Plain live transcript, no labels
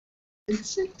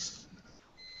6.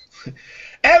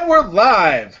 And we're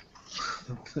live!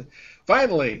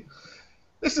 Finally.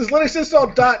 This is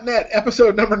LinuxInstall.net,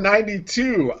 episode number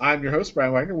 92. I'm your host,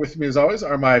 Brian Wagner. With me, as always,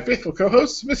 are my faithful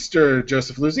co-hosts, Mr.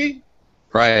 Joseph Luzzi.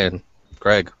 Brian.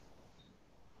 Greg.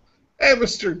 And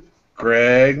Mr.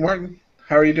 Greg Martin.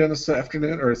 How are you doing this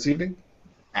afternoon, or this evening?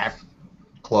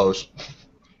 Close.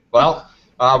 Well,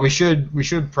 we should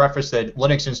preface that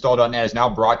LinuxInstall.net is now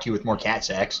brought to you with more cat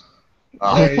sex.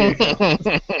 There you go.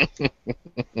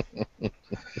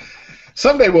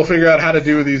 Someday we'll figure out how to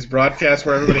do these broadcasts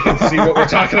where everybody can see what we're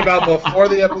talking about before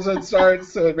the episode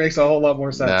starts, so it makes a whole lot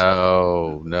more sense.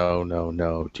 No.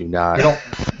 Do not.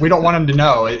 We don't want them to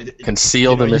know.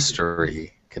 Conceal the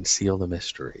mystery. Conceal the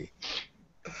mystery.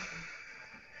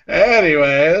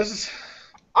 Anyways,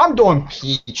 I'm doing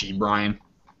peachy, Brian.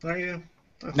 are you?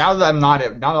 Now that I'm not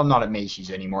at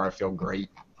Macy's anymore, I feel great.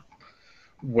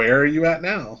 Where are you at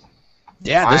now?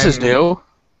 Yeah, this is new.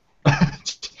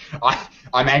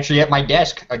 I'm actually at my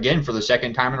desk again for the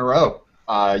second time in a row.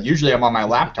 Usually I'm on my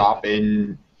laptop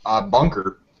in a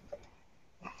bunker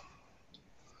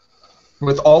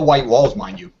with all white walls,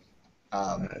 mind you.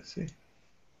 I see.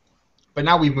 But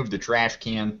now we moved the trash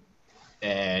can,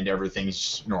 and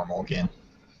everything's normal again.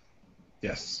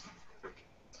 Yes.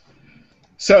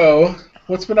 So,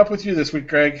 what's been up with you this week,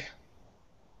 Greg?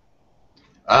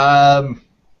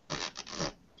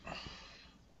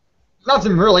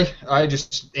 Nothing really. I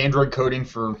just Android coding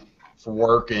for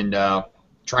work and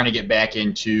trying to get back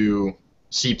into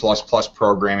C++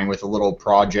 programming with a little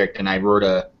project, and I wrote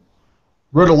a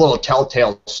little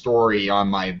telltale story on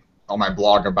my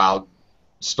blog about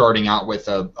starting out with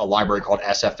a library called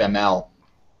SFML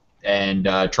and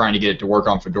trying to get it to work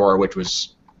on Fedora, which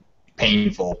was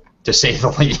painful to say the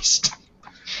least.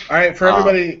 All right, for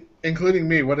everybody, including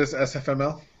me, what is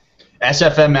SFML?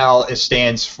 SFML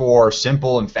stands for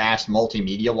Simple and Fast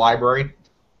Multimedia Library.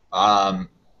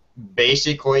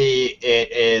 Basically,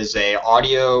 it is a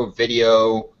audio,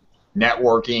 video,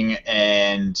 networking,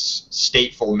 and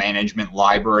stateful management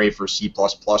library for C++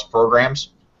 programs.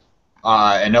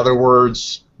 In other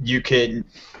words, you can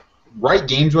write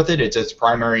games with it. It's its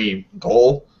primary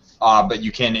goal, but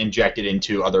you can inject it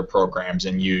into other programs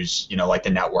and use, like the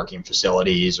networking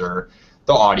facilities or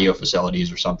the audio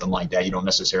facilities or something like that. You don't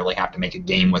necessarily have to make a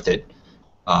game with it.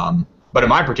 But in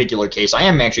my particular case, I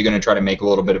am actually going to try to make a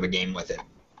little bit of a game with it.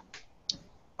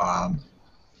 I've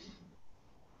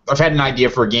had an idea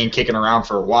for a game kicking around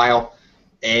for a while,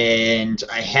 and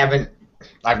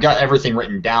I've got everything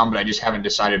written down, but I just haven't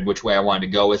decided which way I wanted to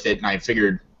go with it, and I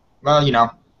figured, well,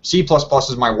 C++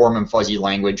 is my warm and fuzzy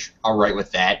language. I'll write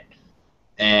with that.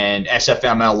 And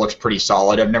SFML looks pretty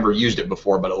solid. I've never used it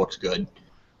before, but it looks good.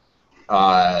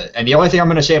 And the only thing I'm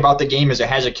going to say about the game is it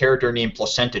has a character named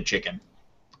Placenta Chicken.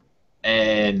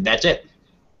 And that's it.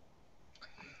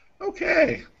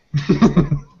 Okay.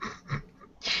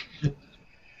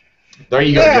 There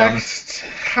you go, Next.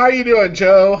 How you doing,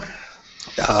 Joe?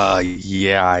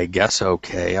 Yeah, I guess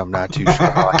okay. I'm not too sure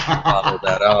how I can follow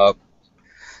that up.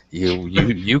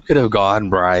 You could have gone,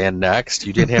 Brian, next.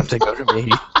 You didn't have to go to me.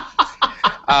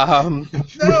 No,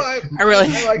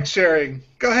 I like sharing.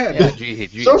 Go ahead.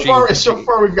 Yeah, so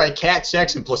far we've got cat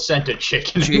sex and placenta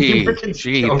chicken.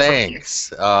 Gee,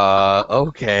 thanks.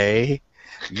 Okay.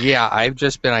 Yeah, I've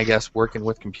just been, I guess, working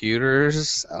with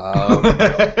computers. No,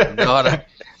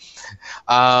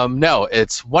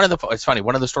 it's funny.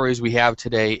 One of the stories we have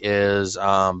today is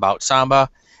about Samba,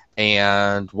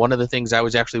 and one of the things I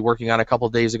was actually working on a couple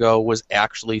of days ago was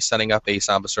actually setting up a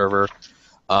Samba server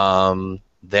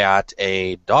that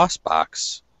a DOS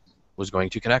box was going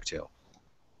to connect to.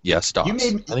 Yes, DOS. I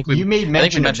think we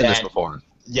mentioned this before.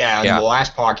 Yeah, in the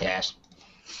last podcast.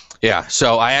 Yeah,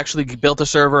 so I actually built a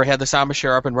server, had the Samba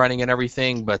share up and running and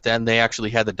everything, but then they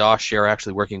actually had the DOS share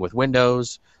actually working with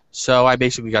Windows, so I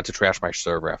basically got to trash my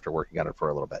server after working on it for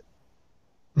a little bit.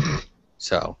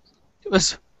 So it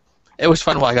was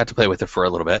fun while I got to play with it for a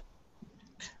little bit.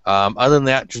 Other than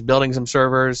that, just building some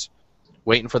servers,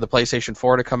 waiting for the PlayStation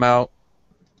 4 to come out.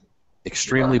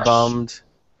 Extremely bummed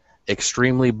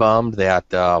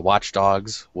that Watch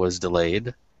Dogs was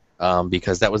delayed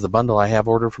because that was the bundle I have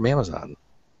ordered from Amazon.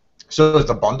 So is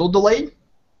the bundle delayed?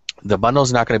 The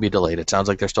bundle's not going to be delayed. It sounds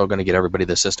like they're still going to get everybody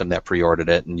the system that pre-ordered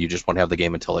it, and you just won't have the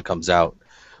game until it comes out.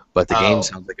 But the game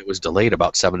sounds like it was delayed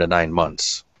about 7 to 9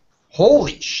 months.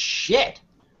 Holy shit!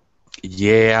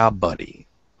 Yeah, buddy.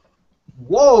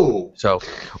 Whoa! So,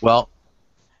 well,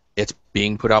 it's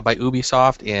being put out by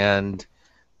Ubisoft, and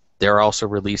they're also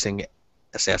releasing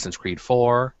Assassin's Creed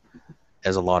 4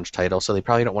 as a launch title, so they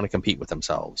probably don't want to compete with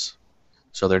themselves.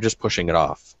 So they're just pushing it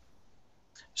off.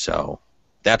 So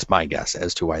That's my guess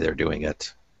as to why they're doing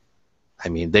it. I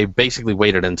mean, they basically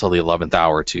waited until the 11th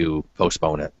hour to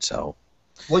postpone it. So.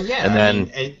 Well, yeah, And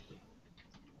then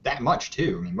that much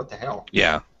too. I mean, what the hell?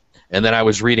 Yeah. And then I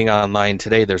was reading online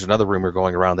today. There's another rumor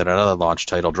going around that another launch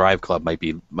title, Drive Club, might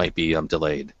be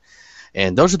delayed.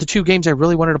 And those are the two games I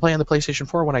really wanted to play on the PlayStation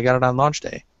 4 when I got it on launch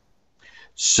day.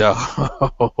 So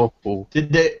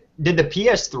did the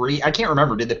PS3? I can't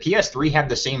remember. Did the PS3 have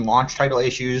the same launch title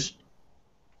issues?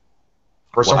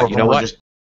 Or some well, of you them know were what? just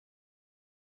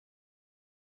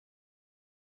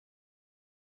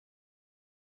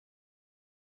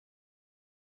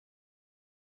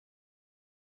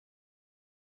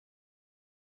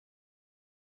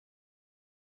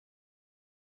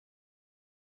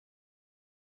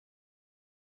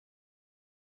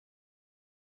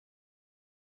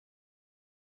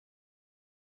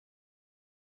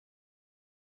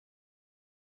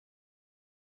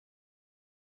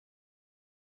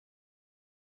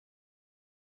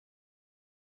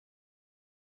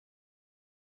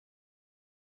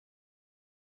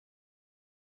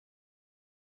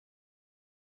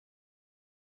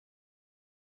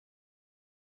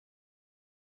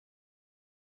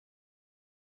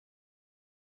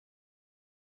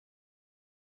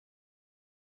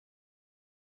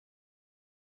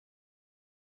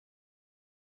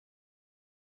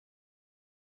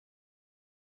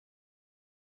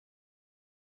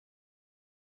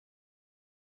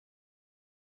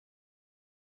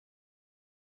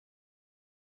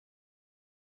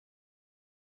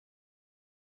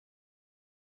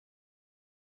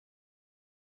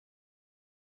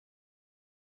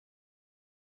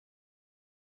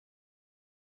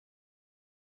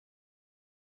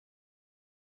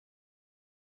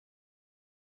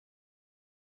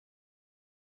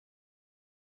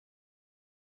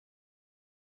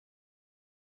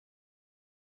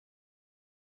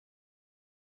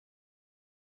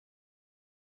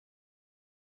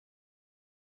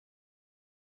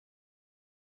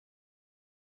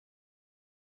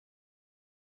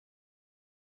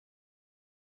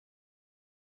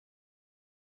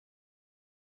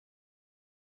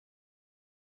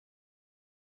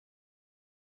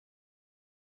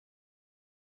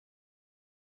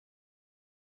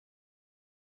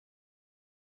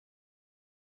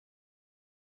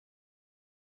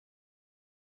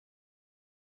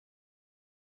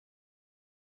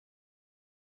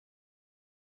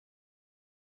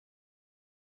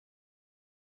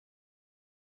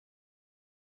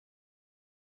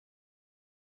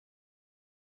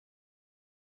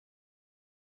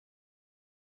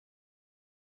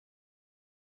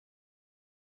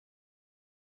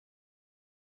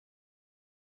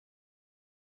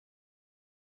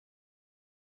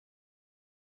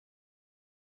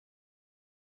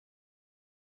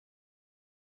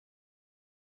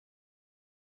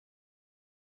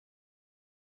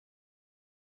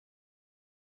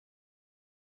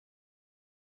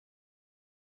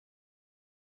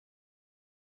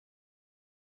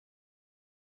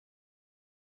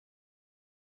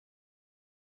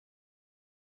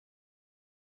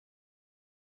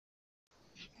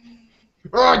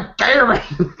oh, damn it!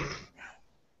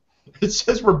 It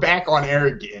says we're back on air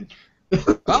again.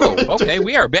 Oh, okay,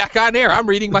 we are back on air. I'm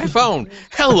reading my phone.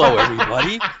 Hello,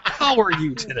 everybody. How are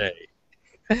you today?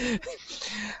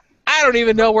 I don't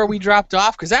even know where we dropped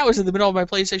off because that was in the middle of my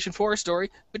PlayStation 4 story.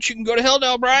 But you can go to hell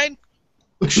now, Brian.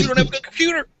 Because you don't have a good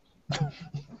computer.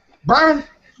 Brian!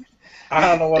 I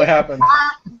don't know what happened.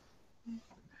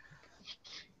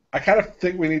 I kind of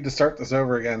think we need to start this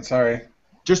over again. Sorry.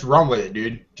 Just run with it,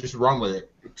 dude. Just run with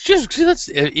it. Just let's.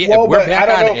 Well, we're but back I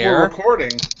don't on know if air. we're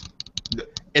recording.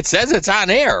 It says it's on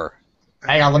air.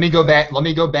 Hang on, let me go back. Let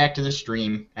me go back to the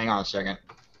stream. Hang on a second.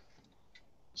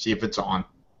 See if it's on.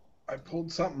 I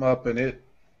pulled something up and it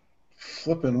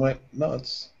flipping went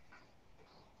nuts.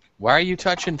 Why are you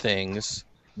touching things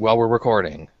while we're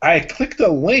recording? I clicked a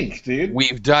link, dude.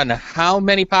 We've done how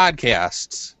many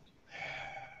podcasts?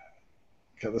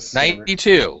 Okay, this is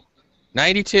 92.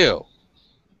 92.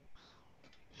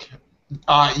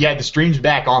 Yeah, the stream's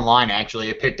back online. Actually,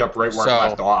 it picked up right where it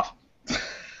left off.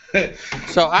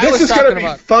 So I this was is talking gonna be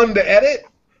about. fun to edit.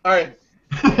 All right.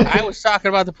 I was talking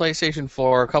about the PlayStation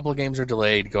 4. A couple of games are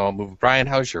delayed. Go on, move. Brian,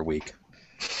 how's your week?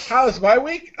 How's my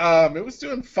week? It was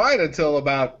doing fine until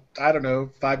about, I don't know,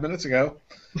 5 minutes ago.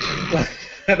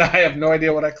 And I have no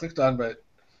idea what I clicked on, but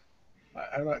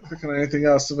I'm not clicking on anything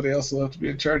else. Somebody else will have to be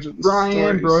in charge of the Brian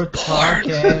stories. Brook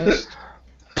podcast.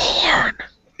 Porn.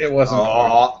 It wasn't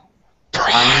porn.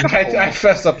 I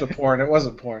fessed up to porn. It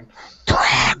wasn't porn.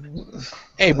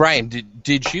 Hey, Brian,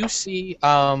 did you see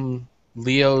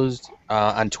Leo's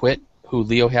on Twit, who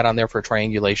Leo had on there for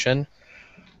triangulation?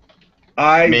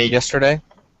 I yesterday.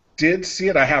 did see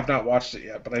it. I have not watched it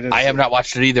yet, but I did. I have not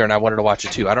watched it either, and I wanted to watch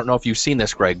it too. I don't know if you've seen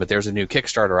this, Greg, but there's a new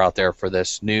Kickstarter out there for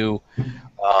this new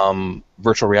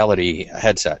virtual reality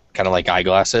headset, kind of like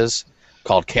eyeglasses,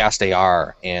 called Cast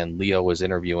AR, and Leo was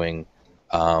interviewing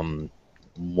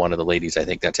one of the ladies, I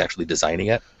think, that's actually designing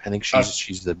it. I think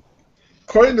she's the...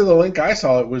 According to the link I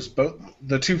saw, it was both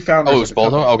the two founders. Oh, it was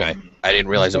both of them? company. Okay. I didn't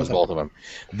realize it was both of them.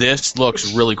 This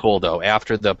looks really cool, though.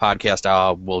 After the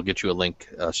podcast, we'll get you a link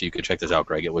so you can check this out,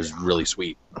 Greg. It was really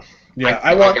sweet. Yeah,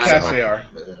 I want Cast AR.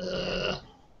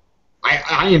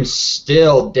 I am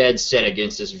still dead set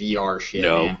against this VR shit.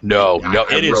 Man. No.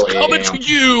 It is really coming am. to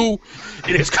you.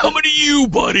 It is coming to you,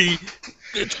 buddy.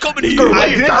 It's coming to you. I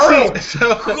did see.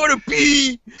 We're going to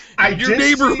be in your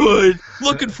neighborhood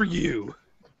looking for you.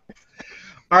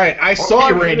 All right, I saw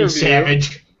an Randy interview.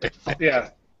 Savage. Yeah,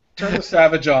 turn the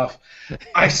Savage off.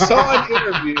 I saw an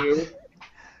interview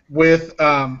with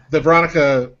the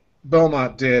Veronica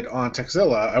Belmont did on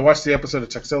Texilla. I watched the episode of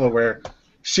Texilla where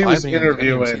she was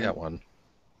interviewing. That one.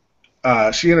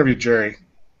 She interviewed Jerry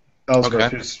Ellsworth,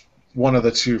 Okay. who's one of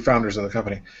the two founders of the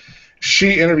company.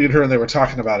 She interviewed her, and they were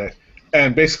talking about it.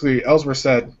 And basically, Ellsworth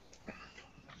said,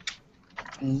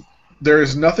 there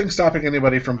is nothing stopping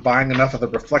anybody from buying enough of the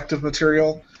reflective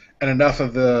material and enough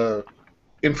of the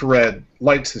infrared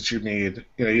lights that you need.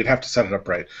 You know, you'd have to set it up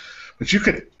right. But you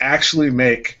could actually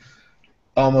make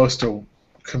almost a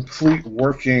complete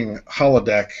working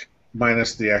holodeck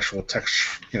minus the actual text.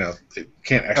 You know, it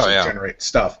can't actually generate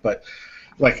stuff. But,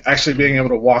 like, actually being able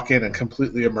to walk in and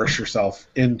completely immerse yourself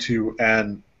into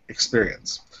an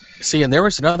experience. See, and there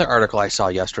was another article I saw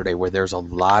yesterday where there's a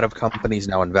lot of companies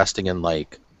now investing in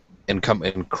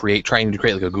trying to create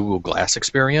like a Google Glass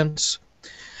experience.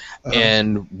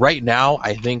 And right now,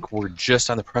 I think we're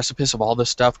just on the precipice of all this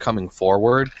stuff coming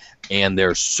forward, and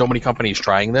there's so many companies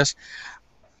trying this.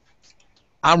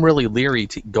 I'm really leery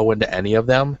to go into any of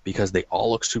them because they all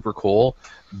look super cool,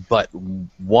 but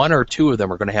one or two of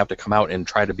them are going to have to come out and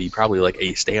try to be probably like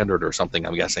a standard or something,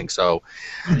 I'm guessing. So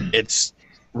it's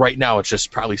right now it's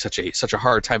just probably such a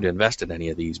hard time to invest in any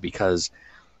of these because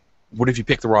what if you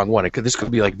pick the wrong one? This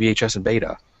could be like VHS and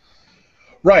beta.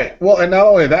 Right. Well, and not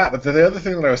only that, but the other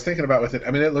thing that I was thinking about with it,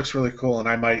 I mean, it looks really cool, and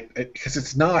I might, because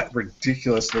it's not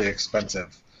ridiculously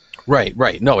expensive. Right.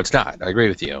 No, it's not. I agree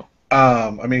with you.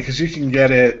 I mean, because you can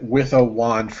get it with a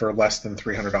wand for less than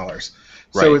 $300.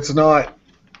 So it's not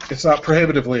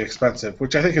prohibitively expensive,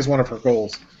 which I think is one of her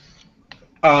goals.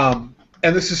 And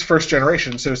this is first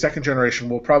generation, so second generation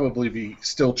will probably be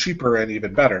still cheaper and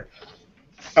even better.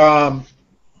 I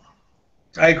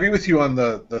agree with you on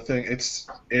the thing.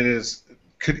 It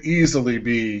could easily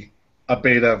be a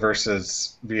beta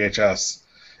versus VHS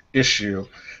issue.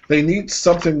 They need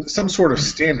some sort of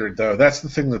standard, though. That's the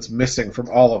thing that's missing from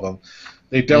all of them.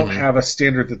 They don't have a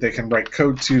standard that they can write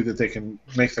code to that they can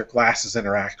make their glasses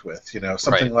interact with. You know,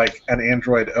 something like an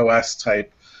Android OS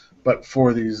type, but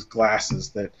for these glasses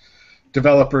that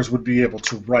developers would be able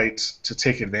to write to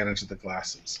take advantage of the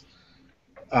glasses.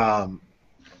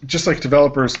 Just like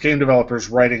game developers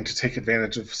writing to take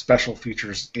advantage of special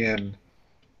features in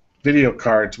video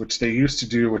cards, which they used to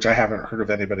do, which I haven't heard of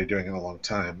anybody doing in a long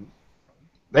time.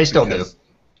 They still do.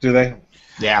 Do they?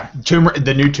 Yeah.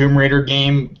 The new Tomb Raider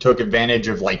game took advantage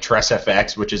of like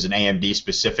TressFX, which is an AMD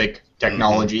specific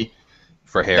technology.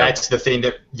 For hair. That's the thing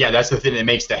that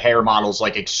makes the hair models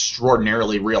like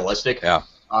extraordinarily realistic. Yeah.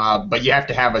 But you have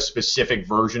to have a specific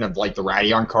version of like the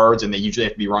Radeon cards, and they usually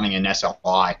have to be running an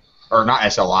SLI. Or not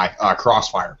SLI,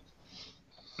 Crossfire.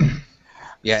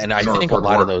 Yeah, and I think a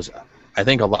lot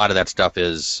of that stuff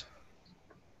is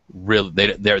real.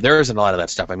 There isn't a lot of that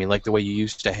stuff. I mean, like the way you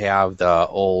used to have the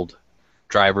old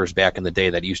drivers back in the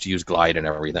day that used to use Glide and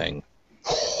everything.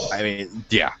 I mean,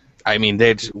 yeah. I mean,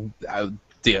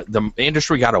 the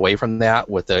industry got away from that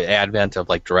with the advent of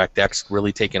like DirectX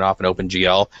really taking off and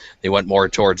OpenGL. They went more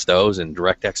towards those, and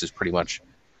DirectX has pretty much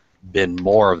been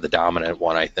more of the dominant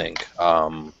one, I think.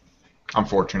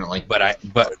 Unfortunately. But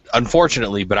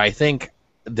I think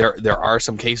there are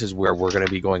some cases where we're going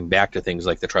to be going back to things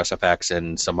like the TressFX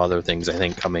and some other things, I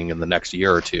think, coming in the next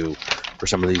year or two for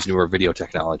some of these newer video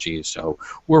technologies. So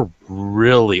we're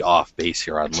really off base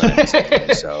here on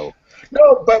Linux. So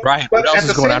no, but Brian, but what else at is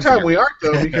the going same on time here? we aren't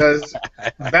though because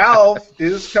Valve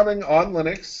is coming on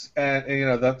Linux, and you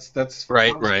know that's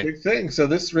Right. a big thing. So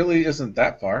this really isn't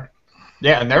that far.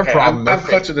 Yeah, and their problem. I'm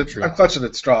clutching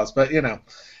at straws, but you know.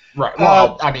 Right.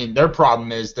 Well, I mean, their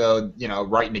problem is though, you know,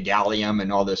 writing to Gallium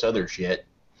and all this other shit.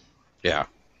 Yeah.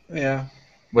 Yeah.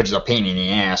 Which is a pain in the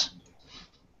ass.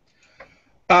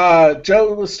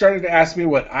 Joe was starting to ask me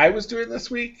what I was doing this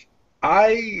week.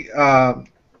 I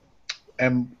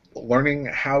am learning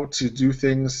how to do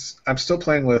things. I'm still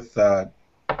playing with the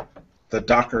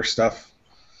Docker stuff.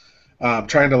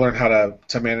 Trying to learn how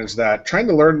to manage that. Trying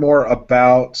to learn more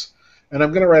about, and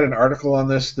I'm going to write an article on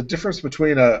this, the difference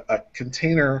between a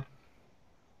container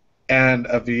and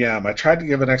a VM. I tried to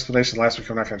give an explanation last week.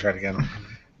 I'm not going to try it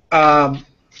again.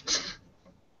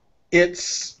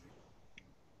 It's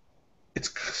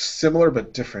similar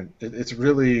but different. It's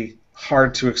really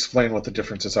hard to explain what the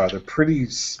differences are. They're pretty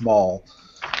small.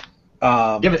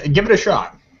 Give it a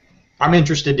shot. I'm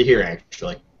interested to hear,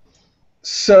 actually.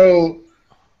 So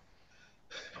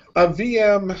a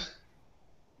VM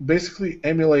basically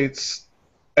emulates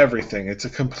everything. It's a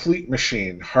complete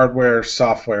machine, hardware,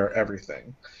 software,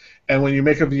 everything. And when you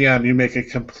make a VM, you make a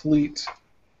complete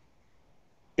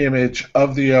image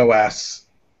of the OS.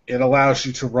 It allows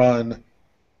you to run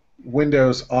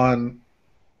Windows on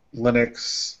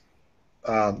Linux,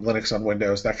 Linux on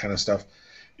Windows, that kind of stuff.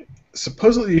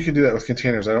 Supposedly you can do that with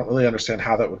containers. I don't really understand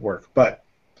how that would work, but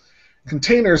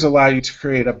containers allow you to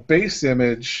create a base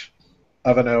image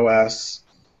of an OS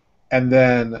and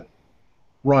then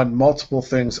run multiple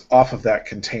things off of that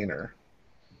container.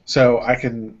 So I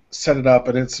can set it up,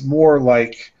 and it's more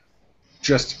like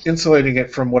just insulating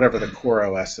it from whatever the core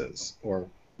OS is.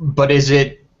 But is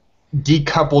it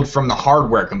decoupled from the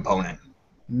hardware component?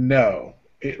 No.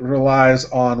 It relies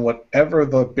on whatever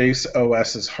the base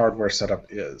OS's hardware setup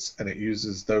is, and it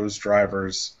uses those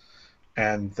drivers,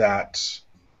 and that's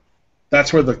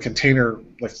where the container,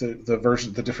 like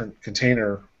the different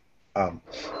container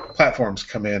platforms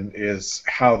come in, is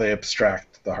how they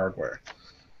abstract the hardware.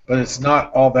 But it's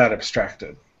not all that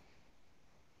abstracted,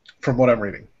 from what I'm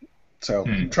reading. So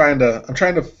I'm trying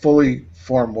to fully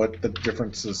form what the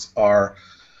differences are,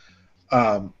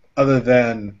 other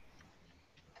than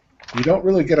you don't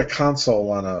really get a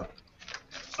console on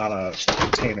a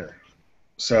container.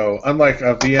 So unlike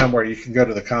a VM where you can go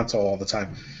to the console all the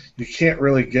time, you can't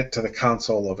really get to the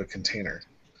console of a container.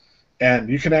 And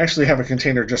you can actually have a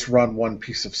container just run one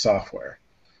piece of software.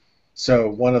 So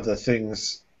one of the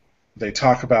things they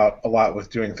talk about a lot with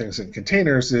doing things in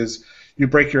containers is you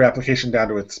break your application down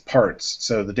to its parts.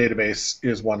 So the database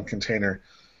is one container,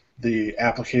 the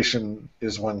application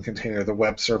is one container, the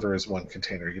web server is one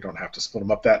container. You don't have to split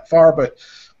them up that far, but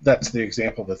that's the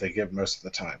example that they give most of the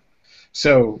time.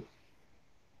 So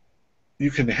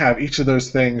you can have each of those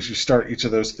things, you start each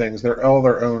of those things, they're all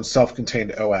their own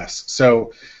self-contained OS.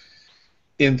 So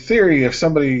in theory, if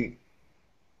somebody,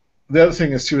 the other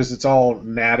thing is too is it's all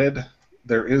NATed.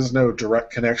 There is no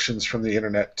direct connections from the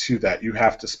internet to that. You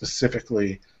have to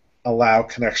specifically allow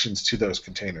connections to those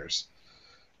containers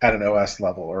at an OS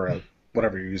level or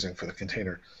whatever you're using for the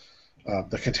container.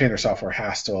 The container software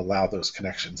has to allow those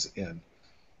connections in,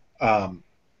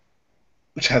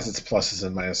 which has its pluses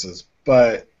and minuses,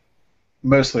 but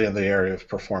mostly in the area of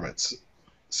performance.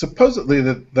 Supposedly,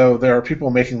 though, there are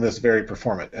people making this very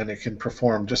performant, and it can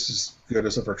perform just as good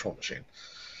as a virtual machine.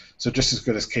 So just as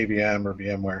good as KVM or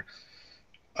VMware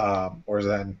or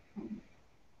Xen.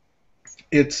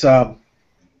 It's an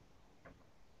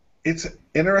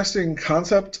interesting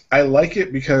concept. I like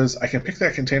it because I can pick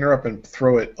that container up and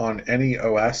throw it on any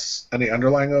OS, any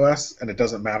underlying OS, and it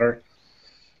doesn't matter.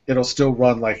 It'll still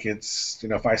run like it's,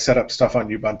 if I set up stuff on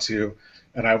Ubuntu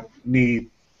and I need,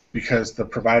 because the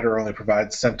provider only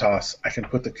provides CentOS, I can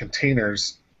put the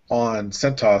containers on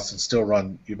CentOS and still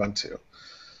run Ubuntu.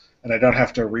 And I don't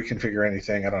have to reconfigure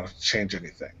anything. I don't have to change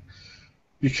anything.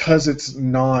 Because it's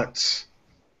not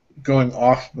going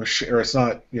off machine, or it's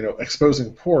not,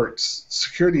 exposing ports,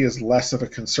 security is less of a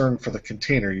concern for the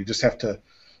container. You just have to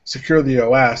secure the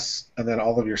OS, and then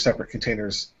all of your separate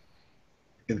containers,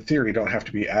 in theory, don't have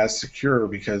to be as secure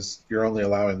because you're only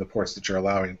allowing the ports that you're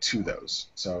allowing to those.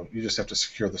 So you just have to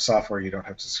secure the software. You don't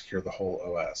have to secure the whole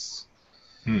OS.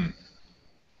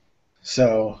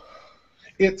 So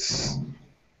it's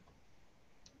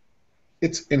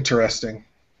interesting.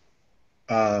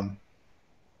 And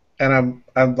I'm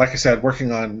like I said,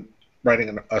 working on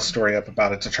writing a story up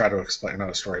about it to try to explain, not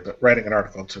a story, but writing an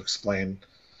article to explain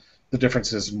the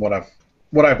differences in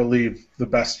what I believe the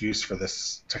best use for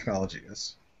this technology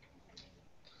is.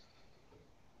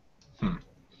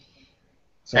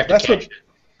 So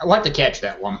I'll have to catch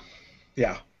that one.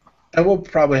 Yeah, and we'll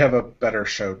probably have a better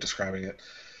show describing it.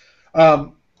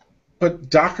 But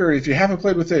Docker, if you haven't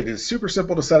played with it, is super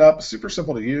simple to set up, super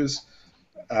simple to use.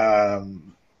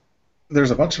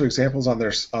 There's a bunch of examples on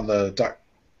the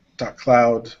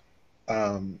 .cloud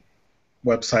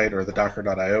website or the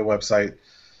docker.io website.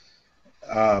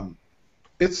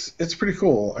 It's pretty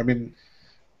cool. I mean,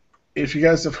 if you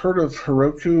guys have heard of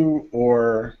Heroku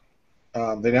or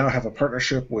They now have a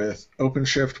partnership with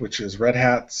OpenShift, which is Red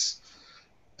Hat's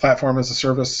platform as a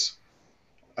service.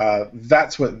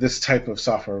 That's what this type of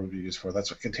software would be used for.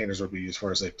 That's what containers would be used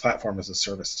for, is a platform as a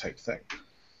service type thing.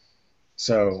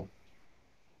 So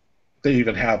they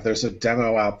even have, there's a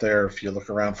demo out there, if you look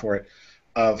around for it,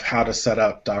 of how to set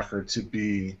up Docker to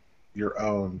be your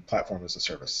own platform as a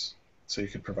service. So you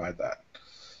can provide that.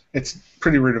 It's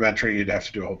pretty rudimentary. You'd have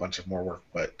to do a whole bunch of more work,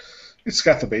 but it's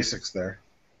got the basics there.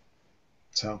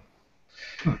 So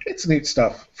it's neat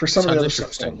stuff. For some of the other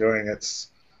stuff that I'm doing,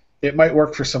 it might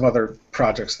work for some other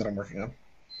projects that I'm working on.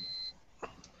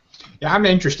 Yeah, I'm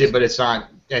interested, but it's not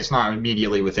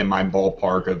immediately within my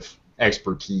ballpark of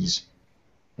expertise.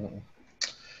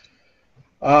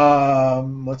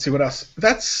 Let's see what else.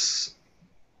 That's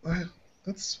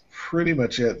pretty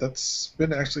much it. That's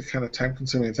been actually kind of time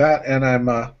consuming. That, and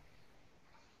I'm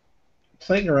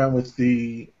playing around with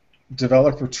the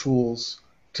developer tools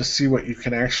to see what you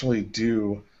can actually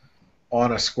do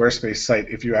on a Squarespace site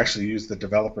if you actually use the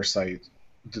developer site,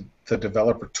 the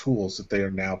developer tools that they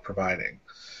are now providing,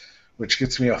 which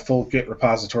gets me a full Git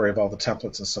repository of all the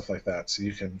templates and stuff like that. So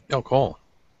you can cool.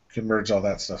 Can merge all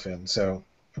that stuff in. So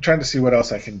I'm trying to see what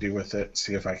else I can do with it.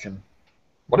 See if I can.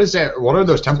 What is that? What are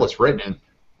those templates written in?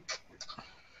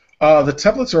 The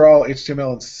templates are all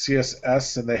HTML and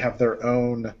CSS, and they have their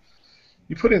own.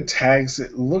 You put in tags.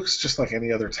 It looks just like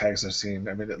any other tags I've seen.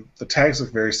 I mean, the tags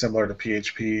look very similar to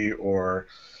PHP or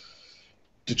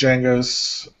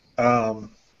Django's.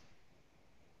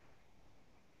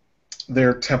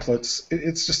 They're templates.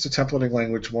 It's just a templating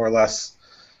language, more or less,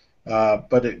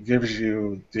 but it gives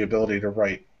you the ability to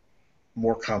write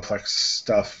more complex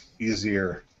stuff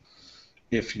easier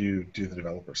if you do the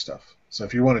developer stuff. So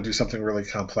if you want to do something really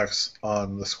complex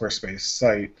on the Squarespace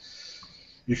site,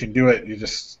 you can do it. You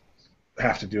just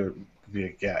have to do it via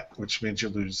GET, which means you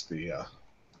lose the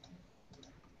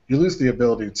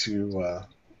ability to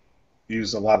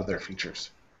use a lot of their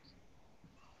features.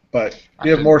 But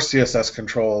you have more CSS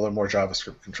control and more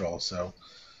JavaScript control. So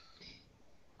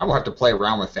I will have to play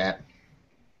around with that.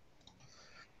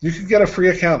 You can get a free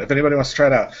account if anybody wants to try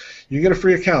it out. You can get a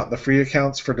free account. The free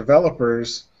accounts for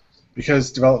developers,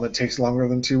 because development takes longer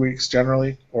than 2 weeks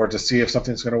generally, or to see if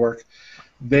something's going to work,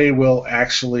 they will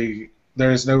actually,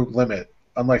 there is no limit.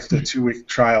 Unlike the 2-week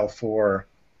trial for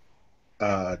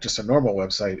just a normal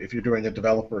website, if you're doing a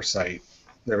developer site,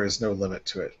 there is no limit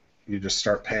to it. You just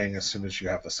start paying as soon as you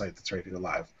have the site that's ready to go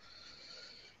live.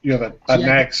 You have a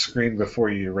nag screen before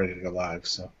you're ready to go live.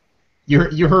 So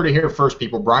you heard it here first,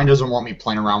 people. Brian doesn't want me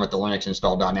playing around with the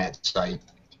LinuxInstall.net site.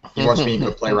 He wants me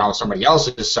to play around with somebody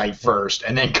else's site first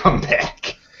and then come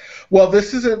back. Well,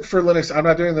 this isn't for Linux. I'm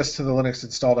not doing this to the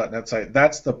LinuxInstall.net site.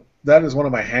 That is one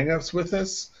of my hangups with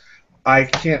this. I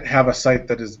can't have a site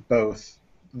that is both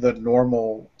the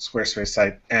normal Squarespace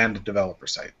site and a developer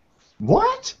site.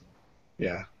 What?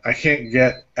 Yeah, I can't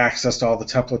get access to all the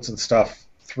templates and stuff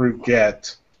through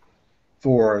GET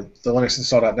for the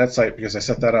LinuxInstall.net site because I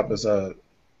set that up as a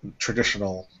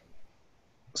traditional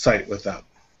site with them.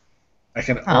 I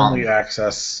can only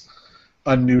access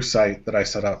a new site that I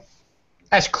set up.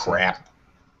 That's crap.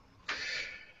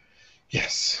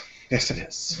 Yes, it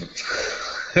is.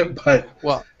 But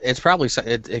well, it's probably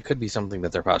it could be something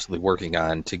that they're possibly working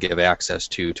on to give access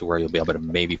to where you'll be able to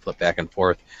maybe flip back and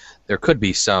forth. There could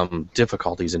be some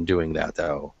difficulties in doing that,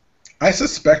 though. I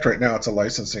suspect right now it's a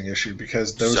licensing issue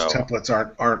because those templates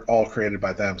aren't all created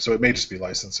by them, so it may just be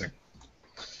licensing.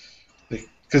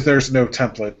 Because there's no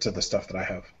template to the stuff that I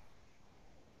have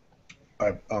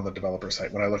on the developer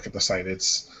site. When I look at the site,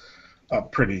 it's a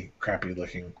pretty crappy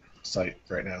looking site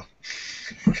right now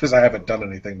because I haven't done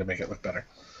anything to make it look better.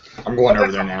 I'm going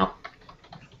over there now.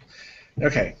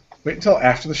 Okay, wait until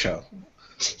after the show.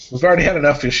 We've already had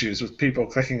enough issues with people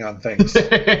clicking on things.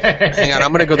 Hang on, I'm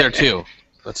going to go there too.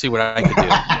 Let's see what I can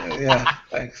do. Yeah,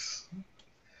 thanks.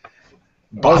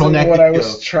 Bottleneck. What I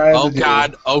was trying to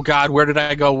do. Oh God, where did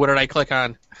I go? What did I click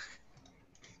on?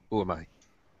 Who am I?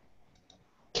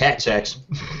 Cat sex.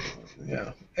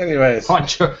 Yeah. Anyways. On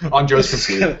Joe's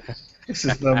computer. This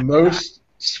is the most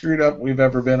screwed up we've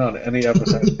ever been on any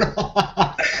episode.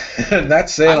 And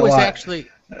that's saying a lot.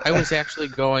 I was actually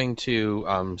going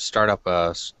to start up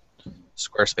a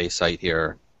Squarespace site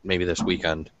here maybe this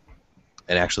weekend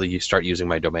and actually start using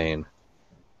my domain.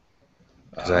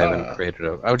 Because I haven't created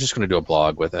I was just going to do a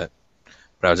blog with it,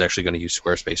 but I was actually going to use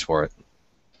Squarespace for it.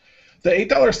 The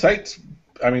 $8 sites,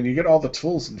 I mean, you get all the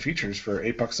tools and features for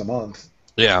 $8 a month.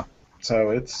 Yeah.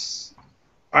 So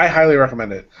I highly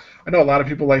recommend it. I know a lot of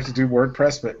people like to do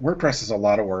WordPress, but WordPress is a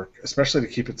lot of work, especially to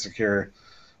keep it secure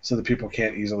so that people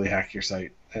can't easily hack your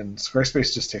site. And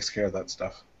Squarespace just takes care of that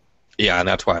stuff. Yeah, and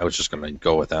that's why I was just going to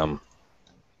go with them.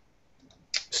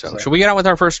 So, So- should we get on with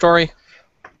our first story?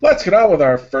 Let's get on with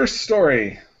our first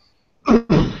story.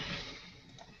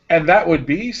 And that would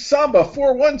be Samba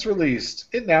 4.1's released.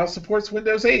 It now supports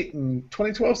Windows 8 and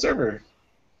 2012 server.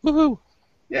 Woohoo!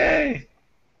 Yay!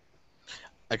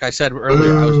 Like I said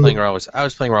earlier, I was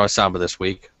playing around with Samba this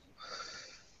week.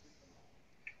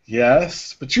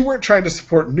 Yes, but you weren't trying to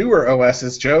support newer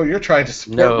OSs, Joe. You're trying to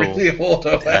support No, really old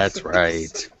OSs. That's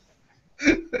right.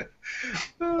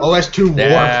 OS2 Warp.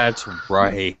 That's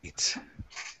right.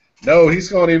 No, he's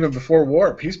going even before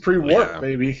Warp. He's pre-Warp, Yeah.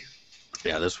 baby.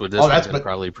 Yeah, this would That's been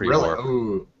probably Really? pre-warp.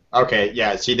 Ooh. Okay,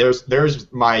 yeah. See,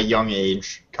 there's my young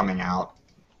age coming out.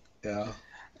 Yeah.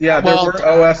 Yeah, there Well, were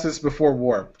OSs before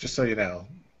Warp, just so you know.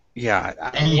 Yeah.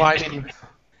 And-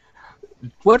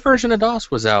 What version of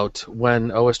DOS was out when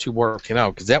OS2 Warp came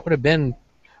out? Because that would have been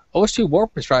OS2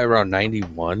 Warp was probably around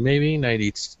 91, maybe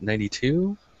 90,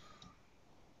 92,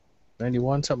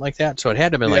 91, something like that. So it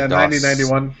had to have been Yeah, like 90, DOS.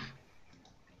 91.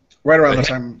 Right around the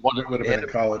time Well, it would have it been in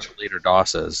college. Later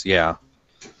DOSes, yeah.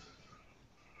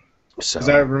 So Because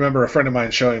I remember a friend of mine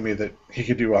showing me that he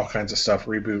could do all kinds of stuff,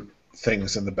 reboot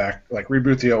things in the back, like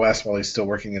reboot the OS while he's still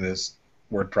working in his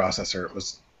word processor. It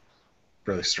was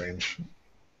really strange.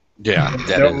 yeah,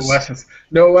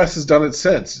 No OS has done it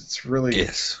since. It's really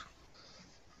yes.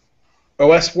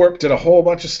 OS Warp did a whole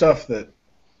bunch of stuff that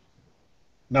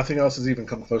nothing else has even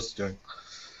come close to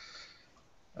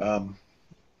doing.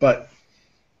 But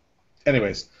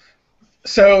anyways,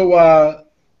 so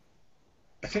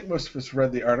I think most of us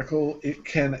read the article. It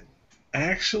can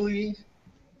actually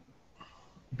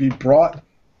be brought.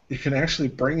 You can actually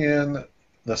bring in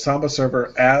the Samba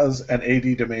server as an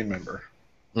AD domain member,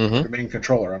 Mm-hmm. domain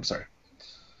controller. I'm sorry,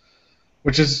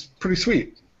 which is pretty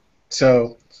sweet.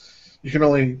 So you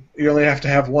only have to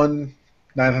have one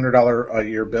 $900 a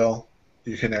year bill.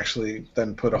 You can actually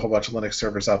then put a whole bunch of Linux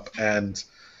servers up and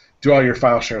do all your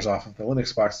file shares off of the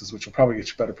Linux boxes, which will probably get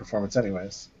you better performance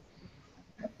anyways.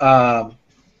 But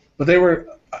they were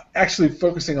actually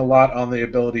focusing a lot on the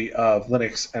ability of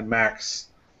Linux and Macs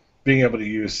being able to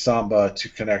use Samba to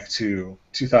connect to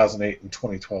 2008 and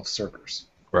 2012 servers.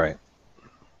 Right.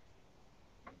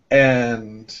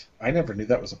 And I never knew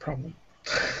that was a problem.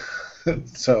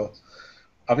 So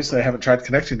obviously I haven't tried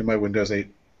connecting to my Windows 8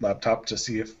 laptop to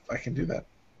see if I can do that.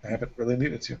 I haven't really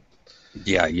needed to.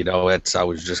 Yeah, I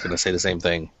was just going to say the same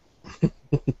thing.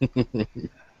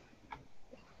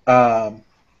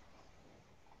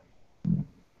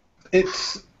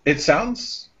 It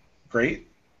sounds great.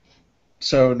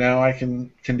 So now I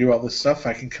can do all this stuff.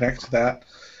 I can connect to that.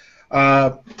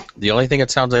 The only thing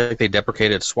it sounds like they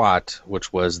deprecated SWAT,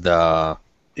 which was the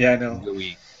Yeah, I know.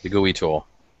 GUI tool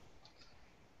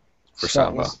for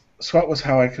Samba. SWAT was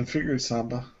how I configured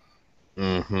Samba.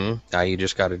 Mm-hmm. Now you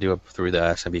just got to do it through the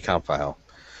SMB comp file,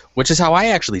 which is how I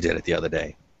actually did it the other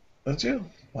day. Did you?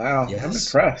 Wow, Yes. I'm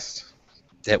impressed.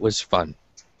 It was fun.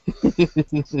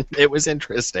 It was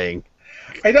interesting.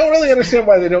 I don't really understand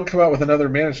why they don't come out with another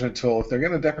management tool if they're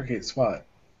going to deprecate SWAT.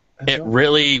 It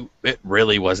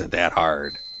really wasn't that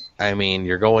hard. I mean,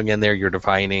 you're going in there, you're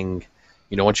defining,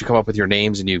 once you come up with your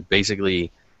names and you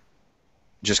basically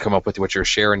just come up with what your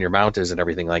share and your mount is and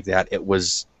everything like that, it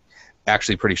was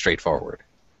actually pretty straightforward.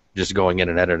 Just going in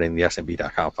and editing the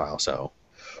smb.conf file. So.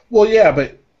 Well, yeah,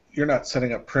 but you're not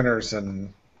setting up printers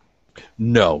and.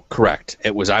 No, correct.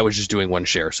 I was just doing one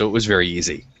share, so it was very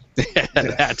easy.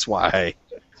 That's why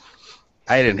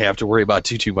I didn't have to worry about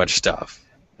too much stuff.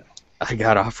 I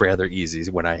got off rather easy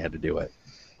when I had to do it.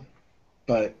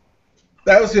 But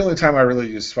that was the only time I really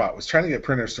used SWAT. Was trying to get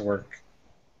printers to work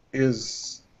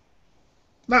is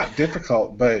not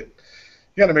difficult, but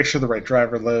you got to make sure the right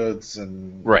driver loads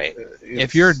and right.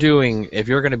 If you're going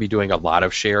to be doing a lot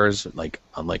of shares, like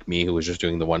unlike me who was just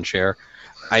doing the one share,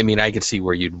 I mean, I could see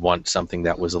where you'd want something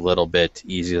that was a little bit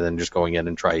easier than just going in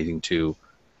and trying to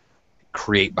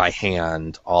create by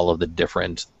hand all of the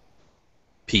different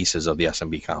pieces of the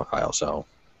SMB comp file. So,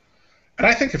 and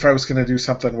I think if I was going to do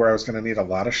something where I was going to need a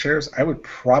lot of shares, I would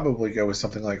probably go with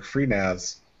something like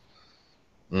FreeNAS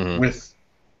with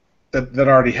that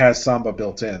already has Samba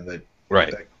built in that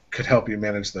could help you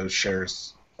manage those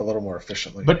shares a little more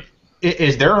efficiently. But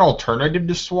is there an alternative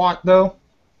to SWAT though?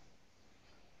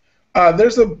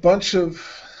 There's a bunch of,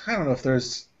 I don't know if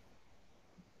there's,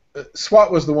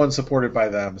 SWAT was the one supported by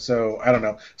them, so I don't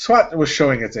know. SWAT was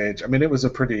showing its age. I mean, it was a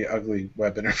pretty ugly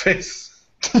web interface.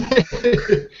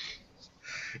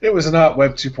 It was not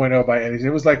Web 2.0 by anything.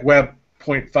 It was like Web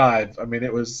 0.5. I mean,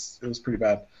 it was pretty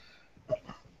bad.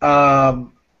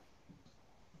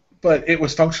 But it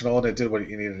was functional and it did what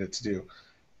you needed it to do.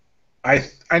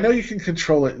 I know you can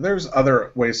control it. There's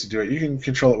other ways to do it. You can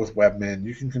control it with Webmin.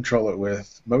 You can control it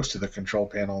with most of the control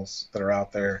panels that are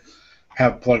out there.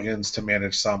 Have plugins to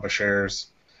manage Samba shares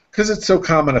because it's so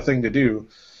common a thing to do.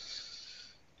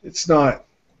 It's not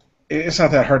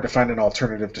that hard to find an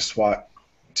alternative to SWAT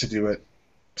to do it.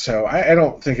 So I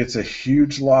don't think it's a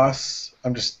huge loss.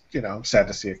 I'm just, I'm sad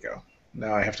to see it go.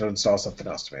 Now I have to install something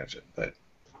else to manage it. But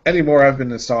anymore, I've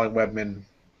been installing Webmin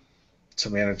to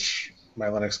manage my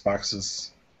Linux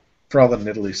boxes for all the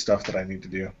niddly stuff that I need to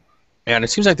do. And it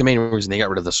seems like the main reason they got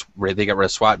rid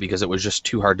of SWAT because it was just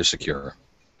too hard to secure.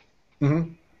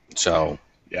 Mm-hmm. So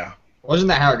yeah. Wasn't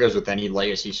that how it goes with any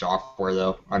legacy software,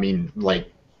 though? I mean,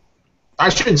 I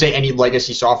shouldn't say any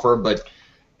legacy software, but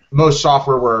most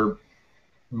software where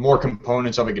more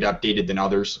components of it get updated than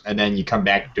others, and then you come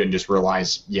back to it and just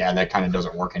realize, yeah, that kind of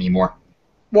doesn't work anymore.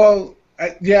 Well,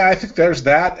 I think there's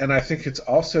that, and I think it's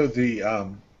also the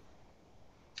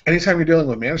anytime you're dealing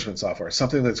with management software,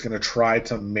 something that's going to try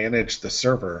to manage the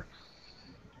server,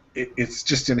 it's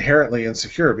just inherently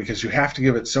insecure because you have to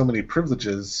give it so many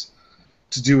privileges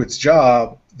to do its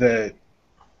job that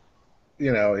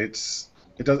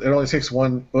it only takes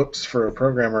one oops for a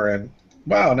programmer, and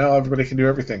wow, now everybody can do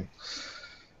everything.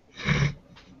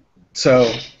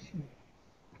 So,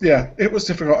 yeah, it was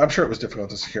difficult. I'm sure it was difficult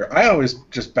to secure. I always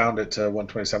just bound it to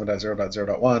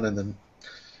 127.0.0.1, and then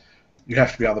you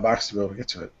have to be on the box to be able to get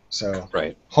to it. So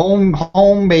right,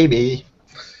 home, baby.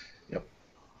 Yep.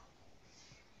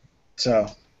 So,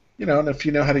 and if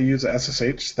you know how to use a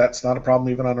SSH, that's not a problem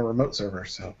even on a remote server.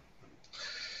 So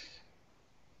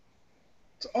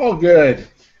it's all good.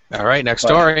 All right, next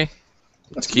story.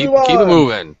 Let's keep move on. Keep it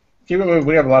moving. Keep it moving.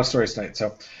 We have a lot of stories tonight.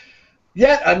 So,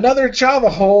 yet another Java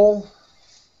hole.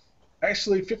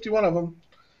 Actually, 51 of them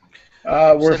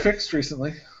were fixed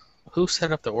recently. Who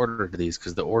set up the order to these?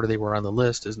 Because the order they were on the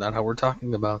list is not how we're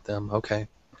talking about them. Okay.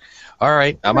 All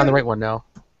right, I'm on the right one now.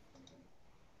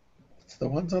 It's the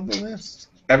ones on the list.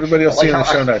 Everybody will see in the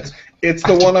show notes. It's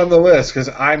the one on the list because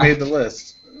I made the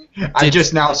list. I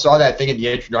just now saw that thing in the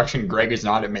introduction. Greg is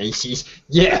not at Macy's.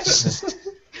 Yes.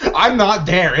 I'm not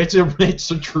there. It's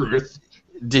the truth.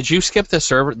 Did you skip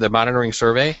the monitoring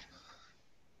survey?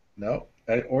 No,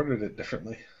 I ordered it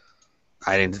differently.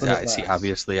 I didn't see.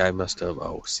 Obviously, I must have.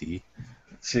 Oh, see.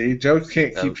 See, Joe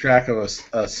can't keep track of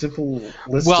a simple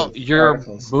list. Well, of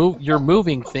articles. you're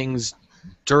moving things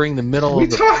during the middle of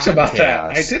the podcast. We talked about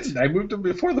that. I didn't. I moved them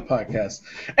before the podcast.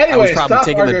 Anyway, I was probably stop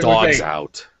taking the dogs me.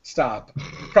 out. Stop.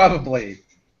 Probably.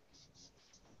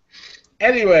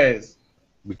 Anyways.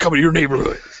 We come to your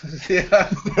neighborhood. Yeah.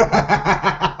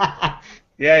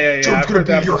 Yeah. I've heard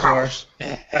that before.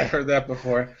 I've heard that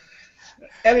before.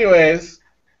 Anyways,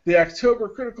 the October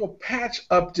critical patch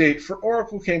update for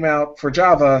Oracle came out for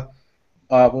Java.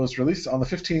 Was released on the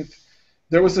 15th.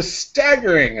 There was a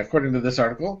staggering, according to this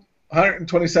article,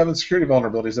 127 security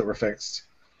vulnerabilities that were fixed,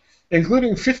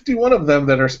 including 51 of them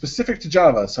that are specific to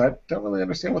Java. So I don't really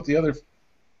understand what the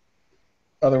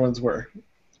other ones were.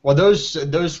 Well,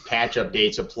 those patch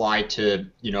updates apply to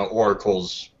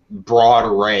Oracle's broad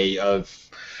array of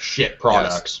shit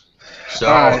products. Yes. So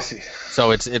I see.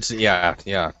 So it's yeah.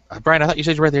 Brian, I thought you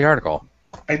said you read the article.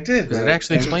 I did. Because it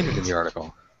actually explained it in the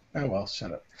article. Oh well,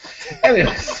 shut up.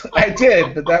 Anyways, I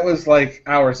did, but that was like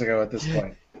hours ago at this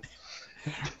point.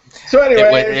 So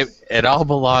anyway, it all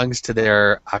belongs to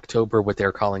their October, what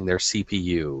they're calling their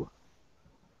CPU,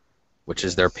 which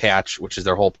is their patch, which is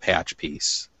their whole patch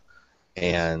piece,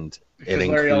 and because it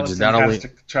Larry includes Ellison not only has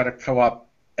to try to co-op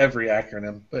every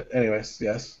acronym. But anyways,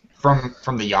 yes. From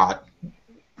the yacht.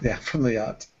 Yeah, from the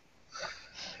yacht.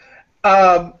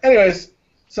 Anyways,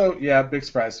 so yeah, big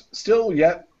surprise. Still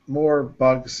yet more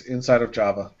bugs inside of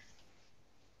Java.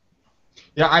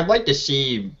 Yeah, I'd like to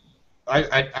see.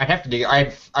 I have to dig.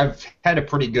 I've had a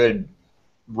pretty good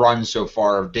run so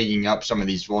far of digging up some of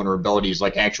these vulnerabilities,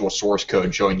 like actual source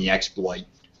code showing the exploit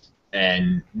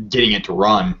and getting it to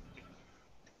run.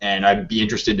 And I'd be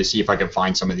interested to see if I could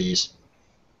find some of these.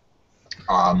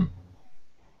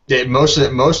 Most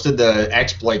of the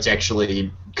exploits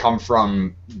actually come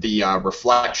from the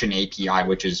Reflection API,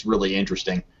 which is really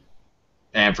interesting.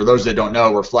 And for those that don't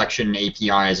know, Reflection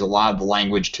API is a lot of the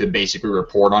language to basically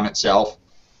report on itself.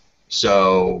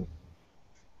 So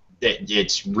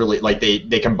it's really like they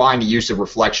combine the use of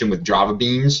Reflection with Java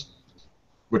beans,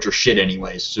 which are shit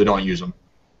anyways, so don't use them.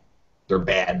 They're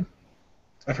bad.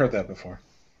 I've heard that before.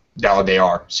 No, they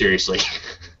are. Seriously.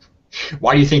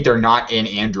 Why do you think they're not in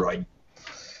Android?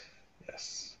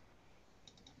 Yes.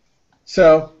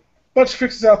 So, bunch of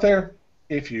fixes out there.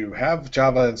 If you have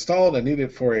Java installed and need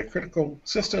it for a critical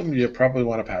system, you probably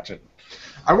want to patch it.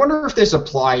 I wonder if this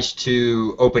applies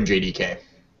to OpenJDK.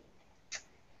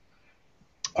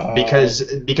 because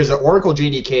the Oracle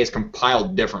JDK is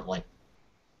compiled differently.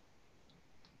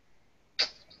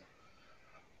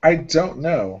 I don't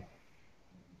know.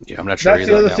 Yeah, I'm not sure That's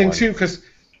either the on other that thing one. too, because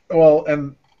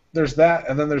and there's that,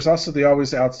 and then there's also the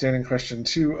always outstanding question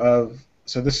too of,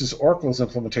 so this is Oracle's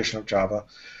implementation of Java.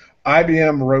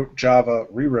 IBM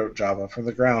rewrote Java from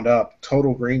the ground up,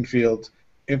 total greenfield,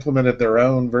 implemented their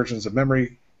own versions of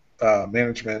memory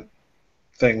management,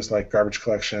 things like garbage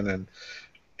collection, and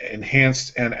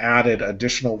enhanced and added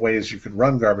additional ways you could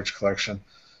run garbage collection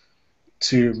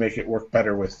to make it work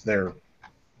better with their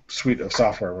suite of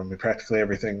software. I mean, practically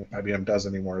everything IBM does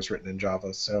anymore is written in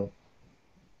Java. So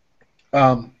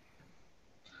I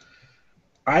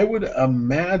would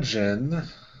imagine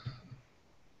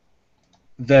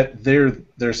that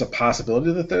there's a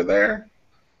possibility that they're there,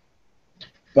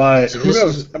 but So who this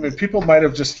knows? is- I mean, people might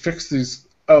have just fixed these.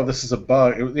 Oh, this is a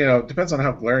bug. It depends on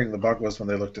how glaring the bug was when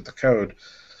they looked at the code.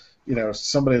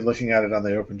 Somebody looking at it on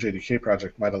the OpenJDK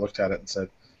project might have looked at it and said,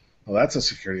 "Well, that's a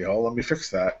security hole. Let me fix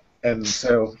that." And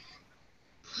so,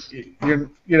 and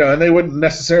they wouldn't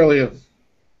necessarily have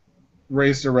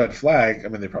raised a red flag. I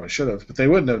mean, they probably should have, but they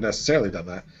wouldn't have necessarily done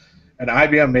that. And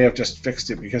IBM may have just fixed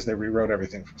it because they rewrote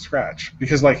everything from scratch.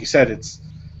 Because, like you said, it's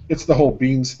the whole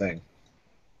beans thing,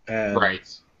 and Right.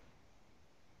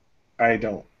 I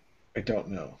don't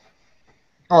know.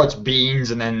 Oh, it's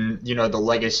Beans, and then the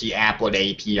legacy applet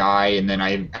API, and then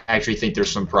I actually think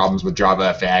there's some problems with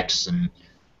JavaFX, and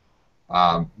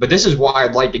but this is why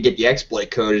I'd like to get the exploit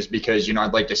code, is because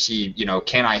I'd like to see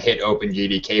can I hit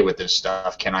OpenJDK with this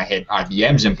stuff? Can I hit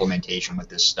IBM's implementation with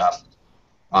this stuff?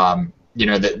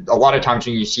 That a lot of times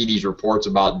when you see these reports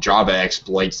about Java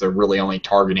exploits, they're really only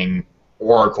targeting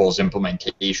Oracle's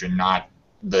implementation, not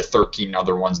the 13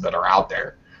 other ones that are out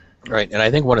there. Right, and I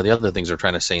think one of the other things they're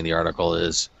trying to say in the article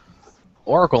is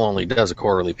Oracle only does a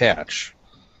quarterly patch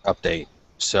update.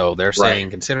 So they're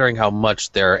saying, considering how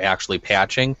much they're actually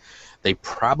patching, they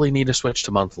probably need to switch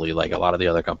to monthly like a lot of the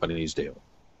other companies do.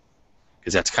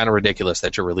 Because that's kind of ridiculous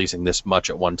that you're releasing this much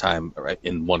at one time, right,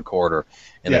 in one quarter,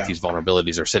 and that these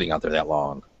vulnerabilities are sitting out there that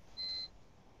long.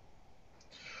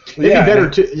 It'd be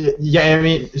better too. Yeah, I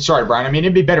mean, sorry, Brian. I mean,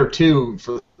 it'd be better too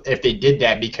if they did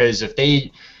that, because if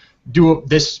they do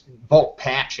this bulk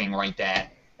patching like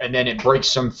that, and then it breaks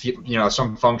some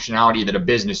functionality that a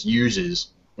business uses.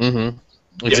 Mm-hmm.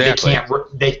 Exactly.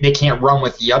 They can't run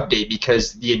with the update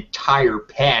because the entire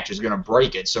patch is going to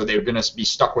break it. So they're going to be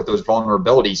stuck with those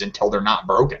vulnerabilities until they're not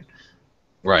broken.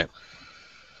 Right.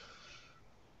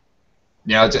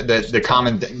 It's the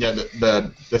common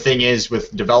the thing is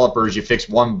with developers, you fix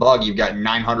one bug, you've got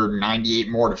 998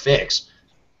 more to fix,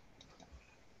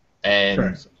 and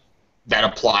Correct. That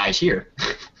applies here.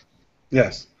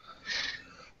 Yes.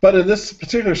 But in this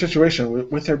particular situation,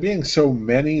 with there being so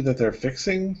many that they're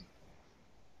fixing,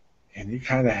 and you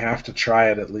kind of have to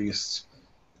try it at least.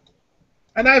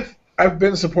 And I've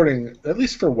been supporting, at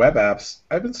least for web apps,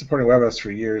 I've been supporting web apps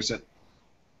for years, and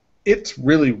it's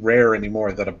really rare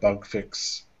anymore that a bug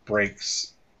fix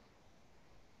breaks.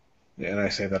 And I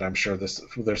say that I'm sure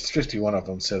there's 51 of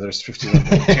them, so there's 51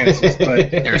 chances.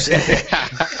 But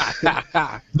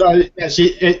No,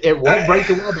 see, it won't break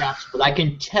the web apps, but I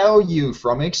can tell you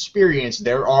from experience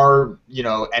there are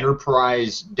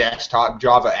enterprise desktop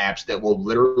Java apps that will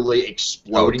literally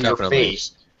explode in your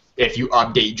face if you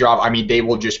update Java. I mean, they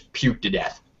will just puke to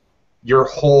death. Your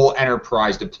whole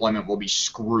enterprise deployment will be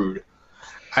screwed.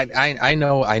 I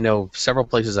know several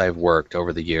places I've worked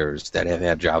over the years that have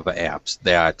had Java apps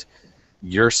that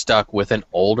you're stuck with an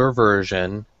older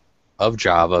version of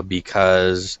Java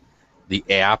because the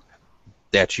app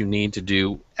that you need to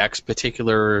do X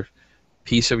particular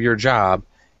piece of your job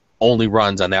only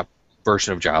runs on that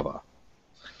version of Java.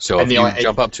 So if you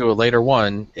jump up to a later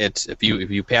one, if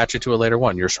you patch it to a later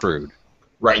one, you're screwed.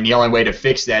 Right, and the only way to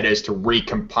fix that is to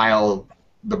recompile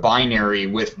the binary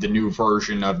with the new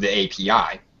version of the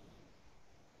API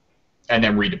and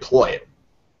then redeploy it.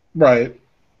 Right.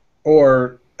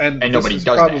 And nobody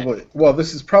does that. Well,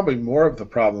 this is probably more of the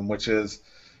problem, which is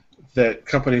that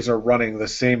companies are running the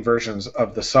same versions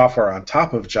of the software on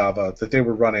top of Java that they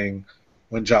were running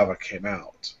when Java came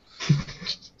out.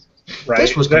 Right?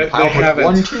 This was compiled with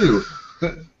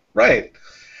 1.2. Right.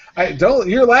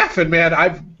 You're laughing,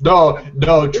 man.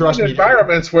 No, trust me.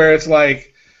 Environments where it's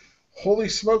like, holy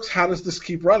smokes, how does this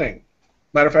keep running?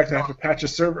 Matter of fact, I have to patch a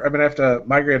server. I have to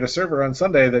migrate a server on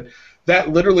Sunday. That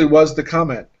literally was the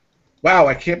comment. Wow,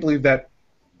 I can't believe that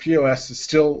POS is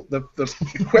still the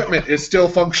equipment is still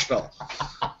functional.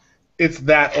 It's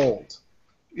that old,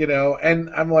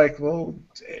 And I'm like, well,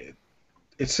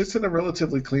 it sits in a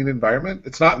relatively clean environment.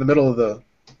 It's not in the middle of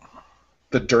the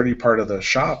the dirty part of the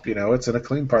shop. It's in a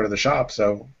clean part of the shop.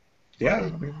 So, yeah.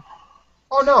 I mean,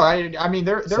 oh no, I mean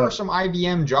there are some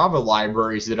IBM Java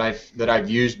libraries that I've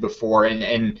used before,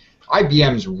 and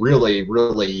IBM's really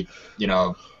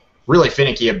really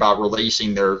finicky about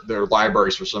releasing their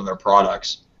libraries for some of their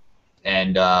products,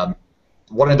 and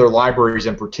one of their libraries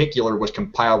in particular was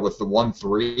compiled with the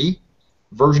 1.3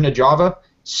 version of Java,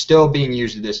 still being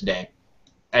used to this day,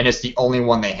 and it's the only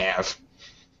one they have.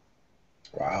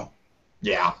 Wow.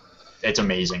 Yeah, it's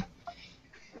amazing.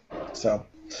 So,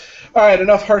 all right,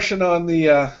 enough harshing on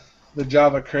the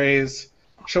Java craze.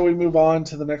 Shall we move on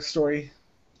to the next story?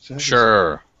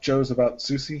 Sure. Joe's about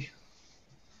SUSE.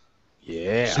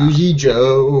 Yeah. SUSE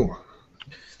Joe.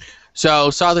 So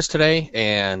saw this today,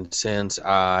 and since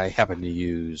I happen to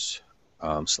use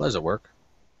SLES at work,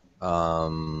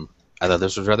 I thought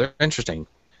this was rather interesting.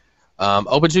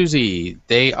 OpenSUSE,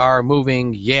 they are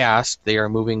moving YAST. They are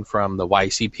moving from the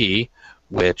YCP,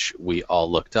 which we all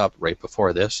looked up right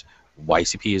before this.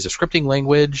 YCP is a scripting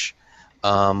language,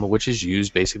 which is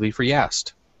used basically for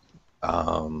YAST.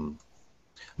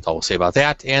 That's all we'll say about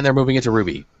that. And they're moving it to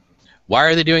Ruby. Why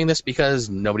are they doing this? Because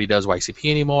nobody does YCP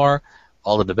anymore.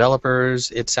 All the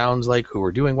developers, it sounds like, who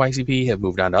are doing YCP have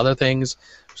moved on to other things.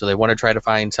 So they want to try to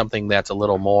find something that's a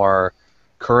little more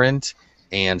current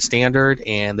and standard,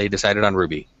 and they decided on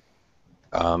Ruby.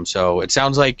 So it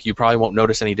sounds like you probably won't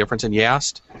notice any difference in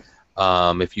YAST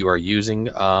if you are using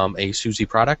a SUSE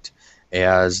product,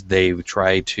 as they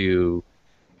try to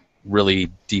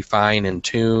really define and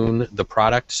tune the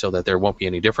product so that there won't be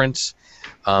any difference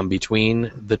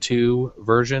between the two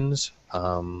versions.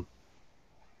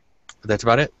 That's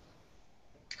about it.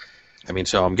 I mean,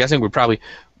 so I'm guessing we probably,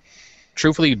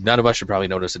 truthfully, none of us should probably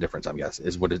notice a difference, I'm guessing,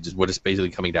 is what it's basically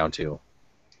coming down to.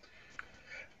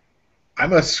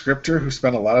 I'm a scripter who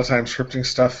spent a lot of time scripting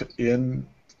stuff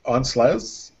on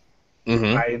SLES.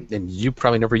 Mm-hmm. And you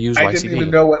probably never used YCP. I didn't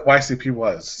even know what YCP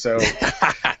was, so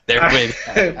I'm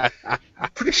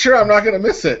pretty sure I'm not going to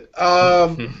miss it.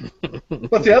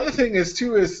 But the other thing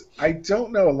is I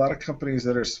don't know a lot of companies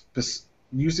that are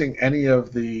using any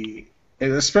of the,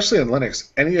 especially in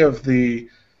Linux, any of the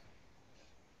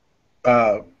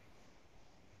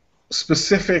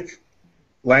specific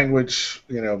language,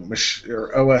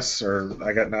 or OS, or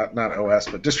I got not OS,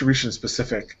 but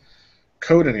distribution-specific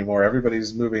code anymore.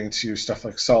 Everybody's moving to stuff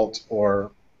like Salt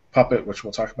or Puppet, which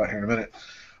we'll talk about here in a minute,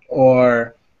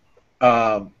 or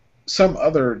some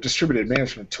other distributed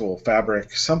management tool,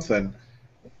 Fabric, something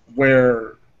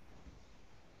where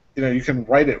you can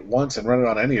write it once and run it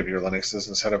on any of your Linuxes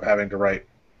instead of having to write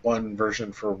one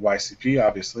version for YCP,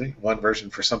 obviously, one version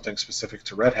for something specific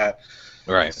to Red Hat.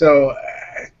 Right. So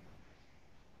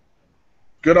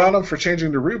good on them for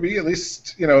changing to Ruby. At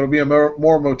least it'll be a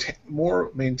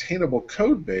more maintainable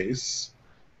code base.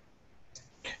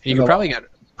 You can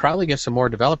probably get some more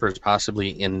developers possibly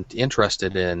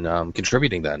interested in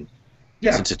contributing then.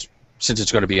 Yeah. Since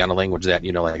it's going to be on a language that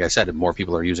like I said, more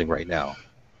people are using right now.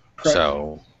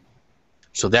 Correct.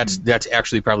 So that's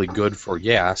actually probably good for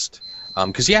YAST,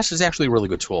 because YAST is actually a really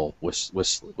good tool with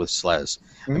SLES.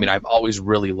 Mm-hmm. I mean, I've always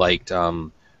really liked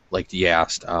YAST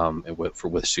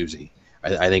with SUSE.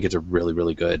 I think it's a really,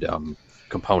 really good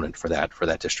component for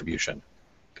that distribution.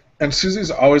 And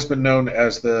SUSE's always been known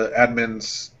as the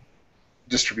admin's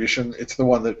distribution. It's the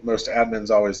one that most admins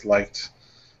always liked.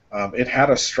 It had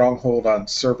a stronghold on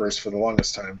servers for the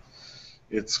longest time.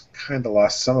 It's kind of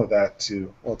lost some of that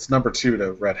to, it's number 2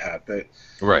 to Red Hat, but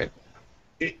right.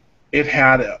 It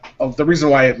had the reason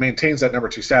why it maintains that number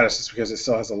 2 status is because it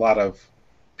still has a lot of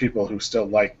people who still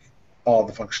like all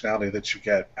the functionality that you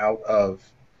get out of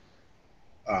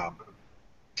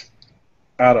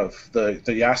the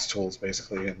YAST tools,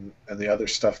 basically, and the other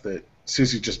stuff that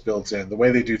SUSE just builds in. The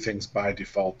way they do things by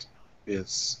default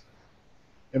is,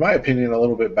 in my opinion, a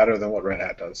little bit better than what Red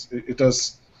Hat does. It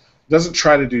doesn't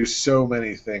try to do so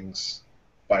many things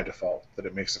by default that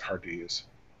it makes it hard to use.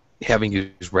 Having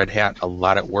used Red Hat a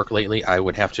lot at work lately, I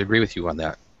would have to agree with you on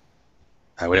that.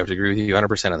 I would have to agree with you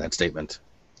 100% on that statement.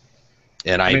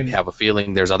 And I have a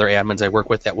feeling there's other admins I work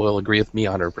with that will agree with me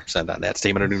 100% on that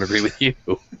statement. I don't agree with you.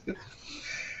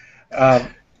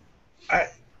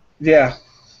 Yeah.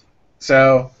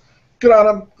 So, good on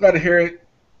them. Glad to hear it.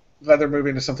 Glad they're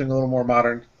moving to something a little more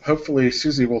modern. Hopefully,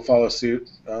 SUSE will follow suit,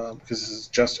 because this is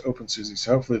just OpenSUSE.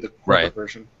 So hopefully the corporate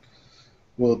version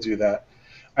will do that.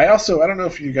 I don't know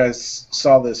if you guys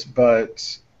saw this,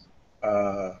 but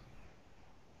I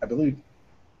believe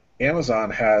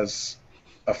Amazon has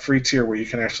a free tier where you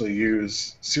can actually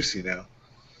use SUSE now.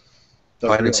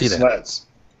 I didn't see that. SLES.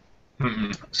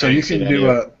 So you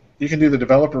can do the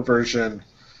developer version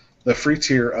the free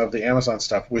tier of the Amazon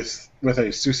stuff with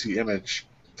a SUSE image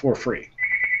for free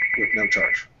with no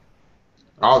charge.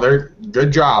 Oh, they're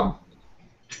good job.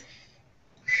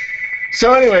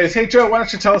 So, anyways, hey Joe, why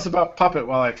don't you tell us about Puppet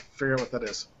while I figure out what that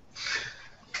is?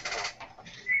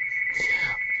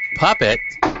 Puppet.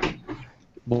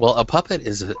 Well, a puppet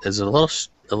is a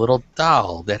little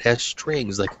doll that has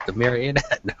strings like the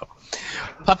marionette. No,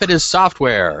 Puppet is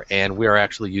software, and we are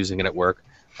actually using it at work.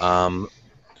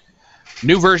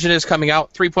 New version is coming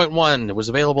out, 3.1. It was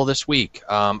available this week.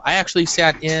 I actually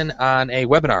sat in on a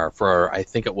webinar for, I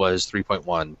think it was 3.1.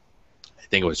 I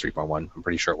think it was 3.1. I'm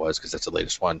pretty sure it was because that's the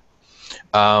latest one.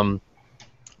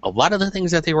 A lot of the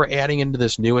things that they were adding into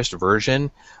this newest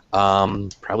version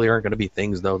probably aren't going to be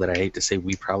things, though, that I hate to say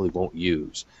we probably won't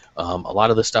use. A lot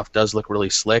of the stuff does look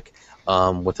really slick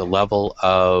with the level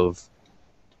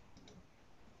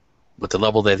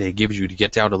that it gives you to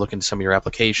get down to look into some of your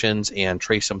applications and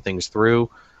trace some things through.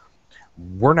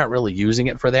 We're not really using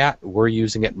it for that. We're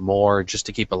using it more just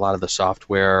to keep a lot of the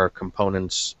software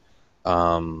components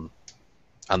on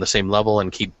the same level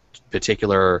and keep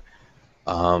particular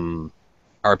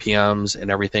RPMs and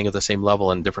everything at the same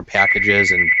level and different packages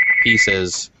and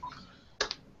pieces.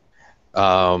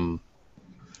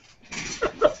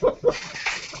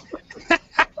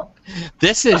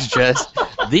 This is just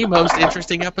the most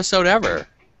interesting episode ever.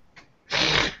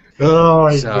 Oh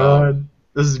my god,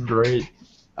 this is great.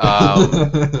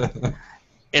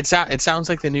 It sounds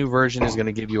like the new version is going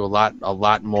to give you a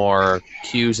lot more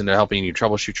cues into helping you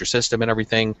troubleshoot your system and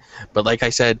everything. But like I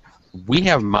said, we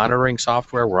have monitoring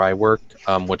software where I work,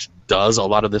 which does a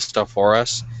lot of this stuff for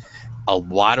us. A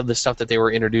lot of the stuff that they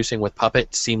were introducing with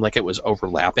Puppet seemed like it was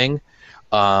overlapping.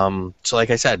 So like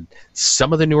I said,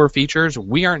 some of the newer features,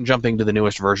 we aren't jumping to the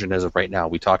newest version as of right now.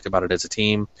 We talked about it as a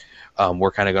team.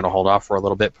 We're kind of going to hold off for a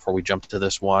little bit before we jump to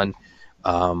this one.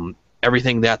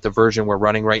 Everything that the version we're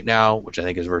running right now, which I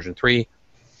think is version 3,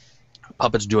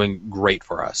 Puppet's doing great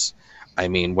for us. I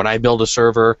mean, when I build a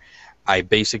server, I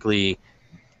basically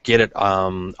get it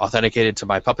authenticated to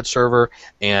my Puppet server,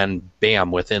 and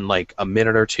bam, within like a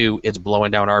minute or two, it's blowing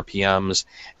down RPMs,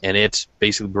 and it's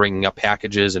basically bringing up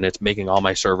packages, and it's making all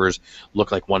my servers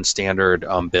look like one standard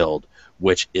build,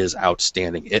 which is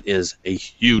outstanding. It is a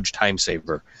huge time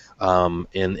saver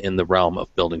in the realm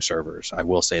of building servers. I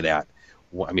will say that.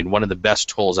 I mean, one of the best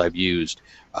tools I've used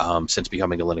since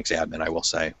becoming a Linux admin, I will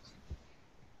say.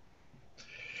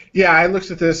 Yeah, I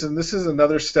looked at this, and this is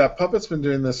another step. Puppet's been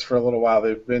doing this for a little while.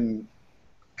 They've been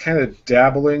kind of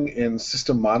dabbling in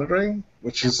system monitoring,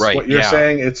 which is right, what you're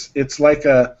saying. It's like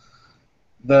the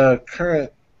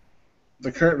current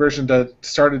version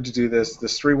started to do this.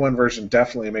 This 3.1 version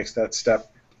definitely makes that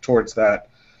step towards that.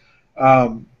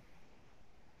 I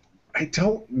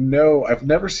don't know. I've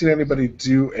never seen anybody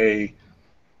do a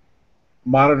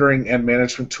monitoring and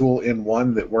management tool in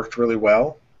one that worked really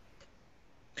well.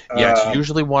 Yeah, it's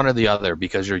usually one or the other,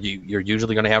 because you're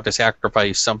usually going to have to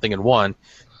sacrifice something in one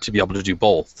to be able to do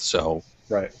both. So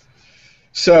right.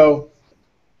 So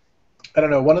I don't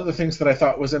know. One of the things that I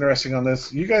thought was interesting on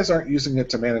this, you guys aren't using it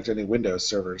to manage any Windows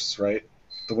servers, right?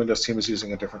 The Windows team is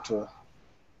using a different tool.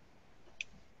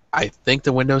 I think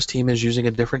the Windows team is using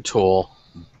a different tool,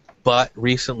 but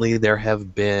recently there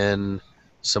have been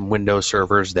some Windows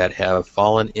servers that have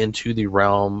fallen into the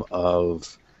realm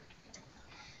of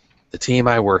the team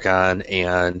I work on,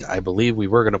 and I believe we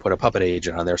were going to put a Puppet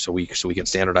agent on there so we can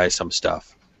standardize some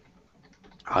stuff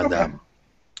on them.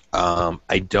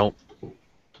 I don't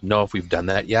know if we've done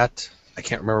that yet. I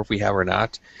can't remember if we have or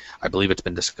not. I believe it's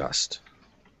been discussed.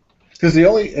 Because the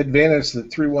only advantage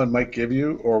that 3.1 might give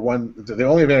you, or the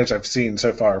only advantage I've seen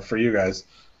so far for you guys,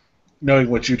 knowing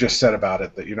what you just said about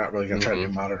it, that you're not really going to try to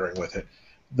do monitoring with it,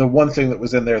 the one thing that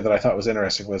was in there that I thought was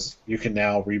interesting was you can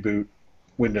now reboot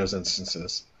Windows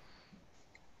instances.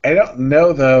 I don't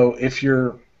know, though, if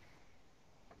you're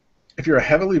a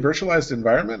heavily virtualized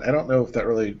environment, I don't know if that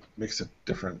really makes a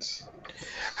difference.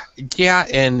 Yeah,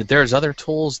 and there's other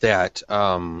tools that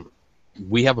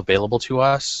we have available to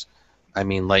us. I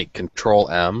mean, like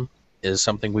Control-M is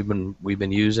something we've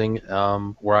been using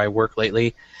where I work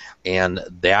lately, and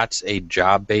that's a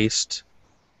job-based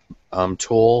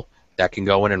tool that can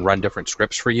go in and run different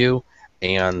scripts for you.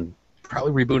 And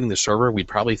probably rebooting the server, we'd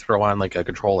probably throw on like a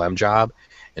Control-M job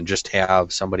and just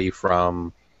have somebody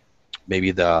from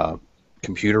maybe the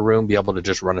computer room be able to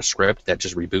just run a script that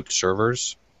just reboots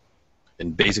servers,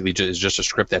 and basically is just a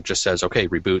script that just says, okay,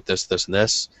 reboot this, this, and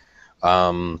this.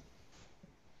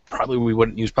 Probably we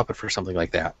wouldn't use Puppet for something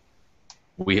like that.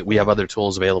 We have other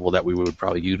tools available that we would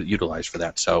probably utilize for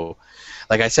that. So,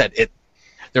 like I said,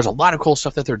 there's a lot of cool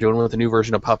stuff that they're doing with the new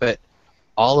version of Puppet.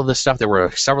 all of the stuff. There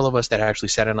were several of us that actually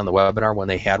sat in on the webinar when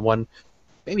they had one,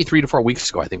 maybe 3 to 4 weeks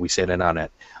ago. I think we sat in on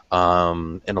it,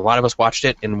 and a lot of us watched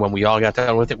it. And when we all got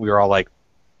done with it, we were all like,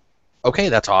 "Okay,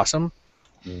 that's awesome."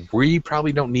 We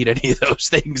probably don't need any of those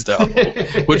things though,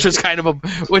 which is kind of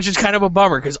a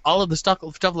bummer because all of the stuff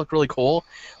looked really cool,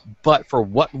 but for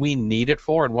what we need it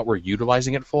for and what we're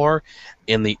utilizing it for,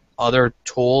 in the other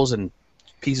tools and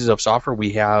pieces of software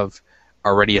we have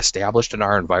already established in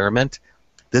our environment,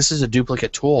 this is a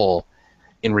duplicate tool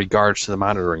in regards to the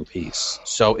monitoring piece.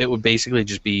 So it would basically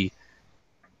just be,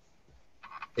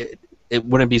 it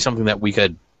wouldn't be something that we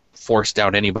could force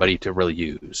down anybody to really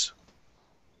use.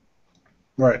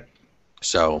 Right.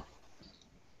 So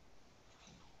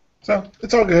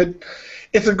it's all good.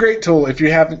 It's a great tool. If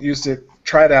you haven't used it,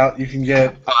 try it out. You can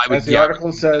get, as the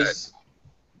article says,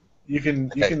 you can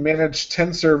manage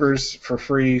 10 servers for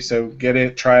free. So get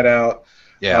it, try it out.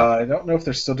 Yeah. I don't know if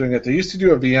they're still doing it. They used to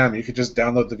do a VM. You could just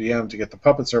download the VM to get the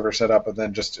Puppet server set up, and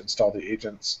then just install the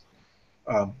agents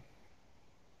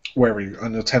wherever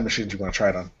on the 10 machines you want to try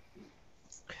it on.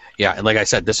 Yeah, and like I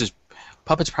said,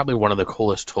 Puppet's probably one of the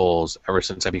coolest tools ever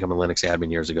since I became a Linux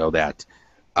admin years ago that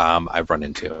I've run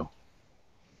into.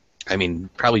 I mean,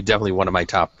 probably definitely one of my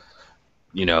top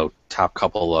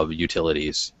couple of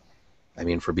utilities. I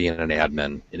mean, for being an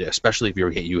admin, especially if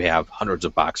you have hundreds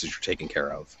of boxes you're taking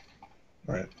care of.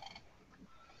 Right.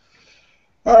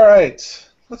 All right.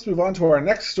 Let's move on to our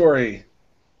next story.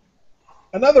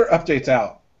 Another update's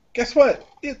out. Guess what?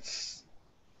 It's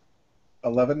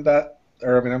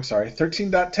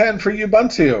 13.10 for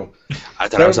Ubuntu. I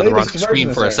thought I was on the wrong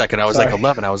screen for a second. I was like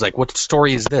 11. I was like, what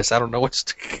story is this? I don't know what's...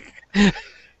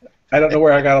 I don't know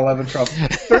where I got 11 from.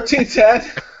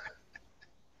 13.10.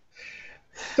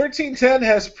 13.10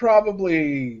 has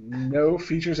probably no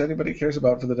features anybody cares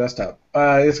about for the desktop.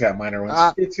 It's got minor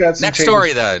ones. It's got some next changes.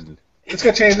 story then. It's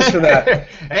got changes for that.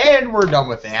 And we're done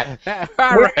with that.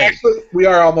 Actually, we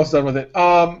are almost done with it.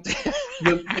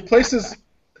 The places...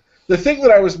 The thing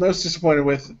that I was most disappointed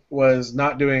with was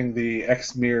not doing the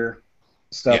XMirror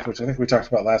stuff, which I think we talked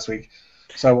about last week.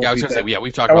 So I won't I was going to say,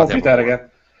 we've talked I about won't beat that again.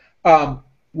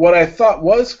 What I thought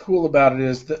was cool about it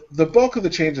is that the bulk of the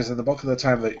changes and the bulk of the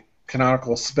time that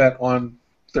Canonical spent on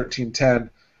 13.10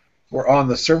 were on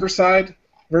the server-side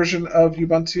version of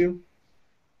Ubuntu,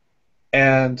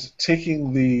 and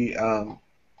taking the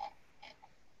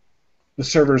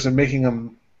servers and making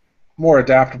them more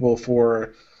adaptable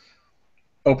for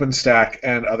OpenStack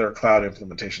and other cloud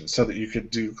implementations so that you could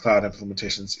do cloud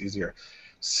implementations easier.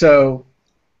 So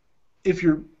if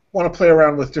you want to play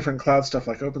around with different cloud stuff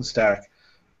like OpenStack,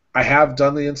 I have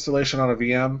done the installation on a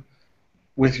VM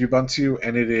with Ubuntu,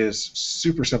 and it is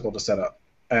super simple to set up.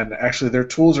 And actually their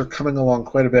tools are coming along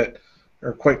quite a bit,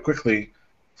 or quite quickly,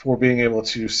 for being able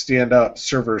to stand up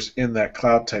servers in that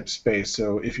cloud type space.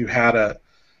 So if you had a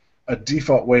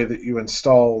default way that you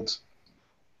installed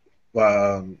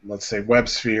let's say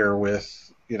WebSphere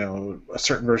with a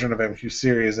certain version of MQ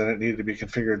Series, and it needed to be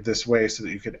configured this way so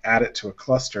that you could add it to a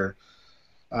cluster.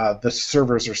 The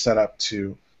servers are set up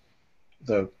to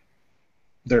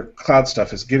their cloud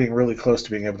stuff is getting really close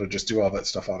to being able to just do all that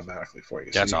stuff automatically for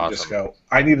you. So That's you can awesome. just go,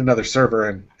 I need another server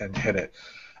and hit it.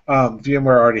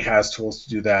 VMware already has tools to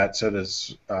do that. So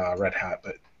does Red Hat,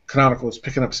 but Canonical is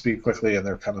picking up speed quickly and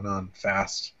they're coming on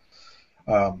fast.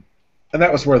 And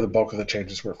that was where the bulk of the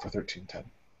changes were for 13.10.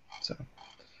 So,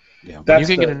 yeah, when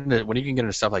you can get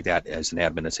into stuff like that as an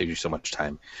admin, it saves you so much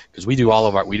time because we do all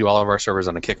of our servers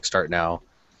on a Kickstart now,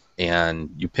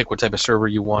 and you pick what type of server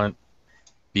you want,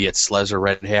 be it SLES or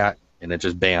Red Hat, and it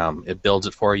just bam, it builds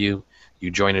it for you.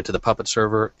 You join it to the Puppet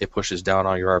server, it pushes down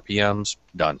all your RPMs,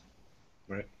 done.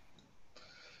 Right.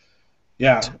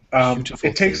 Yeah,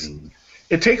 it takes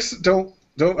don't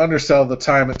undersell the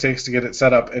time it takes to get it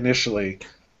set up initially.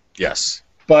 Yes.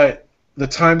 But the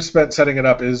time spent setting it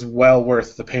up is well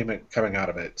worth the payment coming out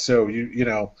of it. So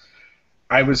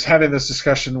I was having this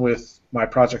discussion with my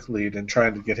project lead and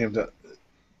trying to get him to.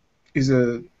 He's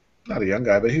not a young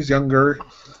guy, but he's younger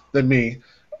than me.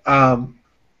 And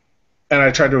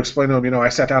I tried to explain to him, I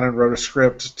sat down and wrote a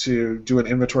script to do an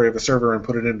inventory of a server and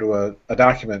put it into a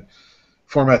document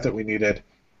format that we needed.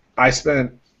 I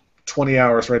spent 20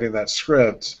 hours writing that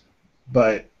script,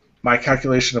 but my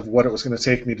calculation of what it was going to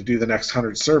take me to do the next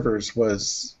 100 servers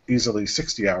was easily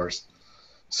 60 hours.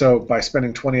 So by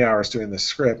spending 20 hours doing this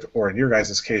script, or in your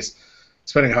guys' case,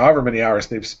 spending however many hours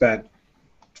they've spent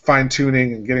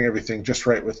fine-tuning and getting everything just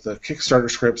right with the Kickstarter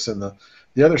scripts and the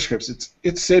other scripts,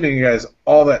 it's saving you guys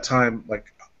all that time,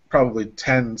 like probably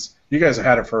tens. You guys have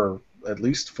had it for at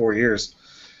least 4 years,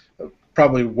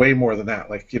 probably way more than that.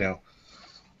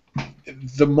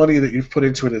 the money that you've put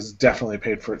into it is definitely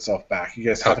paid for itself back. You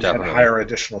guys haven't had to hire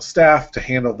additional staff to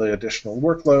handle the additional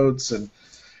workloads, and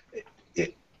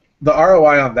the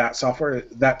ROI on that software,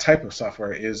 that type of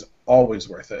software, is always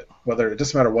worth it. Whether it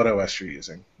doesn't matter what OS you're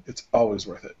using, it's always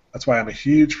worth it. That's why I'm a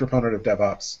huge proponent of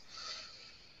DevOps,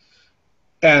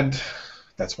 and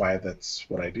that's why that's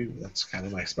what I do. That's kind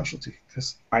of my specialty,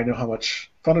 because I know how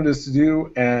much fun it is to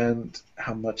do and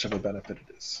how much of a benefit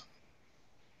it is.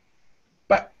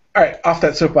 But all right, off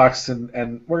that soapbox,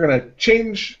 and we're gonna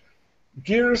change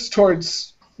gears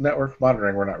towards network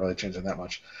monitoring. We're not really changing that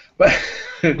much, but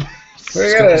we're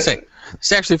gonna say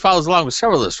this actually follows along with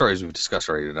several of the stories we've discussed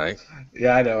already tonight.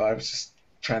 Yeah, I know. I was just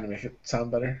trying to make it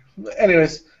sound better. But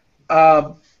anyways,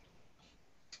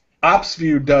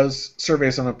 OpsView does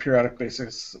surveys on a periodic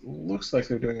basis. Looks like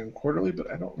they're doing them quarterly, but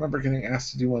I don't remember getting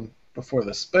asked to do one before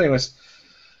this. But anyways,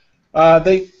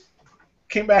 they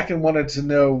came back and wanted to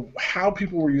know how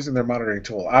people were using their monitoring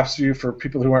tool. OpsView, for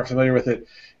people who aren't familiar with it,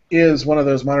 is one of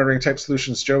those monitoring type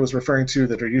solutions Joe was referring to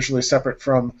that are usually separate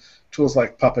from tools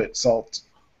like Puppet, Salt,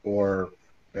 or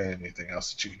anything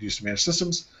else that you could use to manage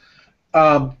systems.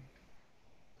 And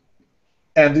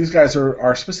these guys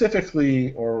are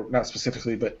specifically, or not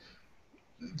specifically, but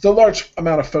the large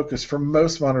amount of focus for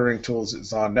most monitoring tools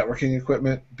is on networking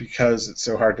equipment, because it's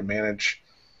so hard to manage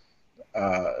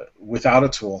without a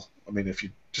tool. I mean, if you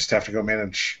just have to go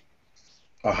manage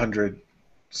 100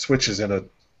 switches in an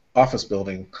office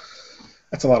building,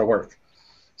 that's a lot of work.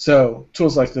 So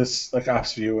tools like this, like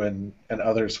OpsView and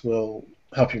others, will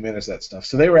help you manage that stuff.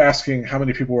 So they were asking how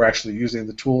many people were actually using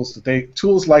the tools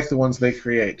tools like the ones they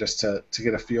create, just to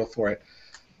get a feel for it.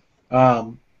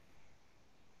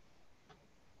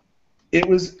 It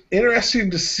was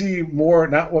interesting to see more,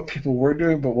 not what people were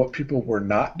doing, but what people were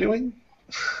not doing.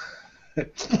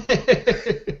 Because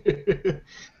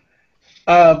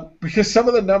some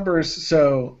of the numbers,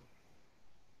 so,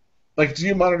 like, do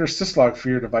you monitor syslog for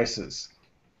your devices?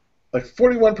 Like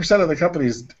 41% of the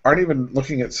companies aren't even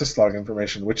looking at syslog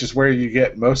information, which is where you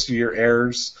get most of your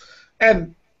errors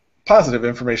and positive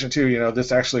information too. You know,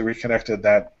 this actually reconnected,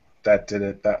 that did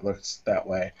it, that looks that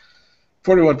way.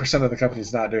 41% of the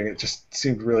companies not doing it just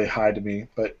seemed really high to me,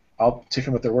 but I'll take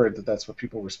them at their word that that's what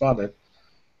people responded.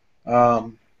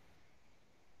 That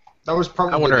was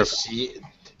probably the C.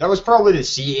 That was probably the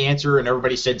C answer, and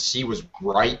everybody said C was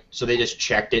right, so they just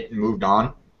checked it and moved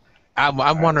on.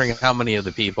 I'm wondering how many of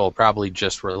the people probably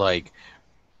just were like,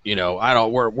 you know,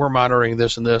 we're monitoring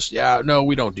this and this. Yeah, no,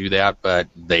 we don't do that, but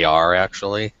they are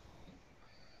actually.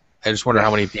 I just wonder how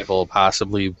many people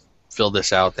possibly fill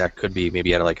this out that could be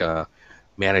maybe at like a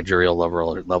managerial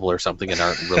level or something, and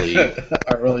aren't really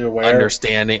aren't really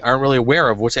aware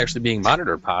of what's actually being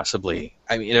monitored. Possibly.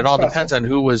 I mean, it all depends on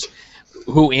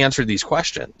who answered these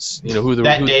questions. You know, who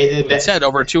said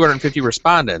over 250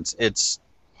 respondents. It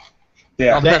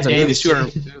depends on who these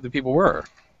 250 people were.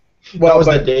 Well, that was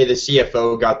the day the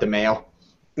CFO got the mail.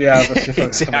 Yeah, the CFO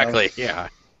exactly. Yeah.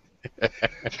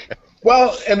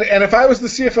 Well, and if I was the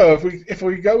CFO, if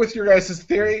we go with your guys'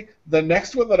 theory, the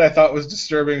next one that I thought was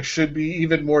disturbing should be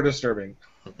even more disturbing,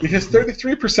 because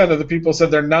 33% of the people said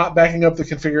they're not backing up the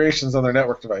configurations on their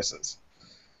network devices.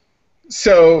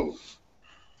 So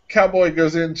Cowboy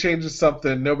goes in, changes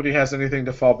something, nobody has anything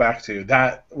to fall back to.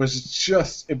 That was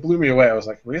just, it blew me away. I was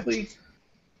like, really?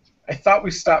 I thought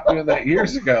we stopped doing that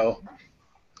years ago.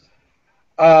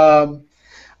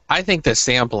 I think the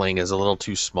sampling is a little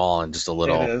too small and just a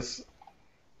little. It is.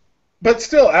 But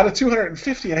still, out of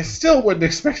 250, I still wouldn't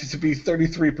expect it to be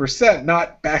 33%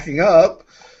 not backing up.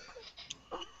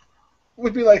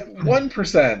 Would be like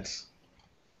 1%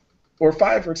 or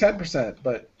 5 or 10%.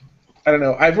 But I don't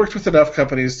know. I've worked with enough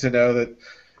companies to know that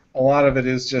a lot of it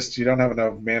is just you don't have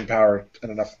enough manpower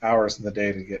and enough hours in the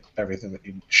day to get everything that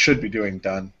you should be doing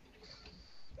done.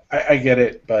 I get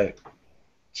it, but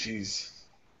geez,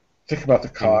 think about the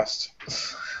cost.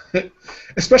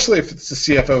 Especially if it's the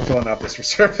CFO filling out this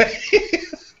survey.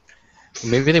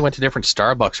 Maybe they went to different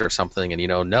Starbucks or something,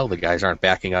 and no, the guys aren't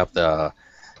backing up the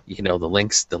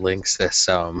links this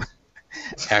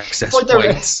access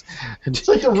points. It's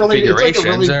like a really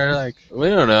configurations are like, we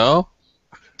don't know.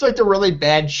 It's like the really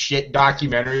bad shit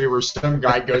documentary where some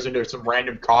guy goes into some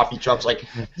random coffee shop, like,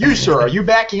 "You sir, are you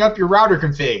backing up your router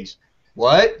configs?"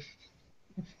 What?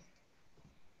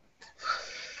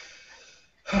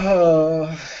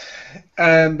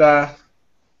 And that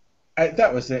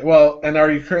was it. Well, and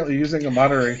are you currently using a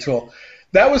monitoring tool?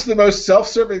 That was the most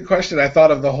self-serving question I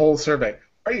thought of the whole survey.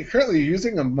 Are you currently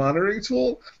using a monitoring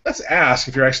tool? Let's ask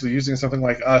if you're actually using something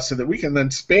like us so that we can then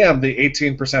spam the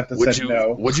 18% that said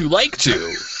no. Would you like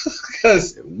to?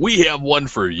 Because we have one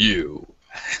for you.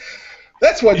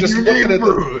 That's one just looking at the...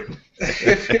 Rude.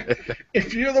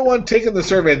 If you're the one taking the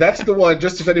survey, that's the one,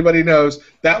 just if anybody knows,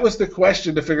 that was the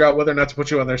question to figure out whether or not to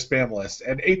put you on their spam list.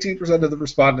 And 18% of the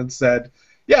respondents said,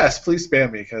 yes, please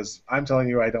spam me, because I'm telling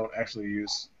you I don't actually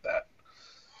use that.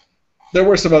 There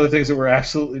were some other things that were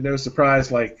absolutely no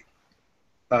surprise, like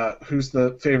who's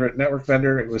the favorite network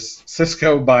vendor? It was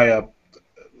Cisco by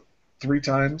 3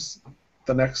 times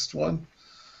the next one.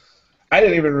 I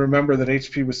didn't even remember that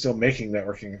HP was still making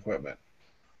networking equipment.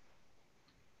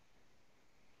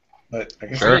 But I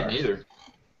guess Sure. I didn't either.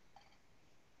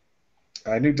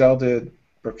 I knew Dell did,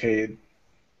 Brocade,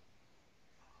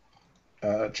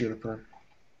 Juniper.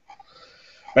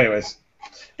 Anyways,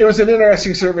 it was an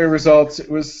interesting survey results. It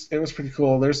was pretty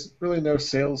cool. There's really no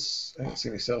sales. I didn't see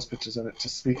any sales pitches in it to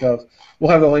speak of.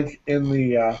 We'll have the link in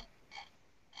the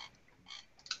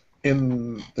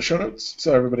show notes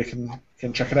so everybody can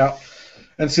check it out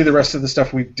and see the rest of the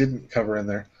stuff we didn't cover in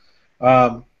there.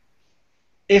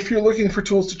 If you're looking for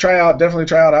tools to try out, definitely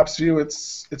try out OpsView.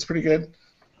 It's pretty good.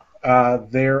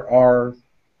 There are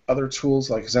other tools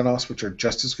like Xenos, which are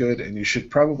just as good, and you should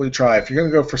probably try. If you're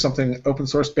going to go for something open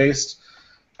source based,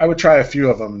 I would try a few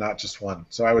of them, not just one.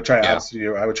 So I would try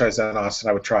OpsView, I would try Xenos, and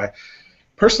I would try,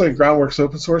 personally, Groundworks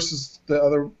Open Source is the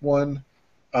other one.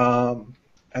 And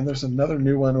there's another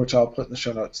new one, which I'll put in the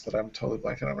show notes that I'm totally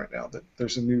blanking on right now. That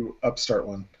there's a new upstart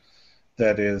one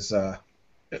that is,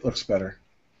 it looks better.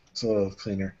 It's a little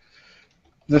cleaner.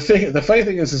 The funny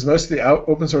thing is most of the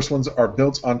open source ones are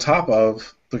built on top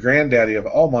of the granddaddy of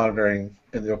all monitoring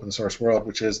in the open source world,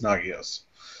 which is Nagios.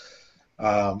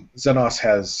 Xenos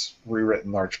has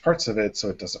rewritten large parts of it, so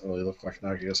it doesn't really look like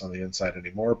Nagios on the inside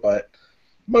anymore, but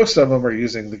most of them are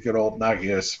using the good old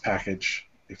Nagios package,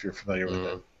 if you're familiar with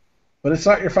it. But it's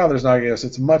not your father's Nagios.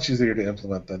 It's much easier to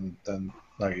implement than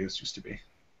Nagios used to be.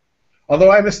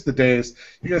 Although I missed the days,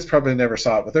 you guys probably never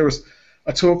saw it, but there was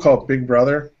a tool called Big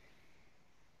Brother,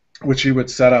 which you would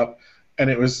set up, and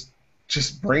it was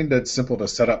just brain dead simple to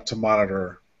set up to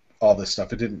monitor all this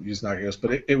stuff. It didn't use Nagios,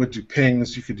 but it would do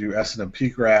pings. You could do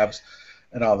SNMP grabs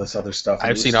and all this other stuff.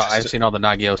 I've seen all the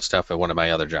Nagios stuff at one of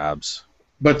my other jobs.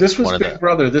 But this was Big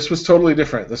Brother. This was totally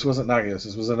different. This wasn't Nagios.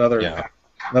 This was another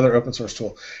open source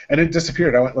tool. And it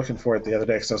disappeared. I went looking for it the other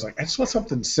day because I was like, I just want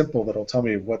something simple that'll tell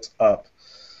me what's up.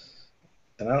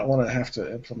 And I don't want to have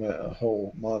to implement a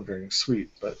whole monitoring suite,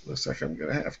 but it looks like I'm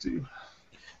going to have to.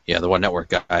 Yeah, the one network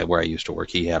guy where I used to work,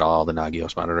 he had all the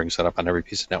Nagios monitoring set up on every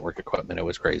piece of network equipment. It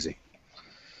was crazy.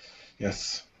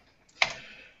 Yes.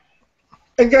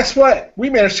 And guess what? We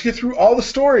managed to get through all the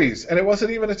stories, and it wasn't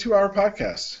even a 2-hour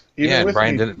podcast. And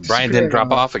Brian didn't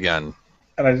drop off again.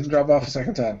 And I didn't drop off a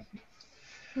second time.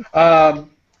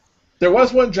 There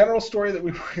was one general story that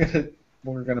we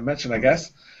were going to mention, I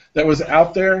guess, that was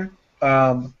out there.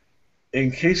 In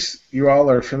case you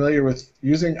all are familiar with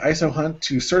using ISOHunt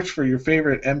to search for your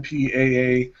favorite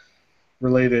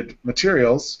MPAA-related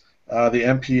materials, the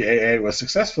MPAA was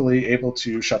successfully able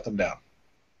to shut them down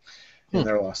in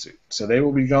their lawsuit. So they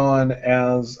will be gone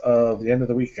as of the end of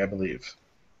the week, I believe.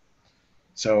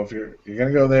 So if you're going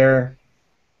to go there,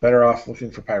 better off looking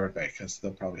for Pirate Bay, because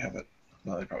they'll probably have it.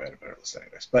 Well, they probably had a better list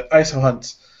anyways. But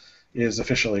ISOHunt is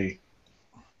officially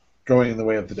going in the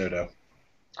way of the dodo.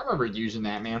 I remember using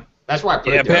that, man. That's why I put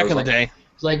it there. there. Back in the day.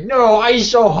 It's like, no,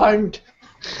 ISOHunt.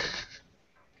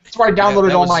 That's where I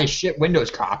downloaded all my shit Windows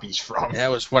copies from. That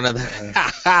was one of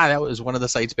the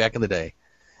sites back in the day.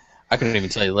 I couldn't even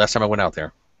tell you the last time I went out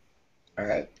there. All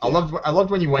right. I loved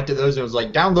when you went to those and it was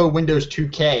like, download Windows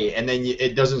 2K, and then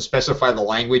it doesn't specify the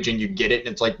language, and you get it,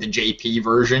 and it's like the JP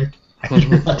version. Son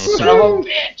of a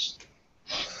bitch.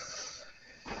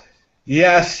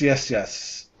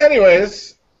 Yes.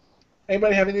 Anyways,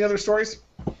 anybody have any other stories?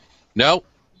 No.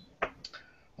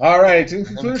 All right. In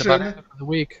conclusion, for the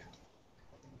week.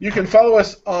 You can follow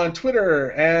us on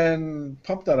Twitter and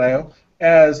pump.io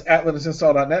as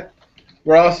 @linuxinstall.net.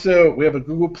 We have a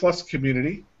Google Plus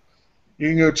community. You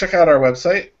can go check out our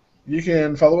website. You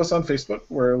can follow us on Facebook.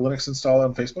 We're Linux Install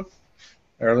on Facebook.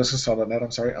 Or linuxinstall.net,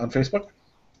 I'm sorry, on Facebook.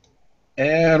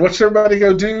 And what should everybody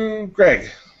go do, Greg?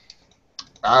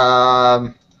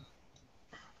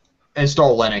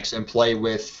 Install Linux and play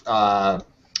with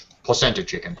placenta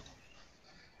chicken.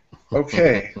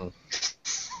 Okay.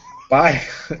 Bye,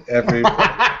 everybody.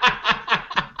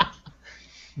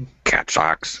 Cat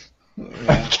socks.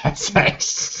 Cat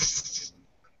socks.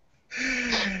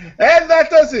 And that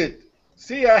does it.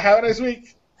 See ya. Have a nice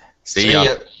week. See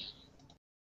ya.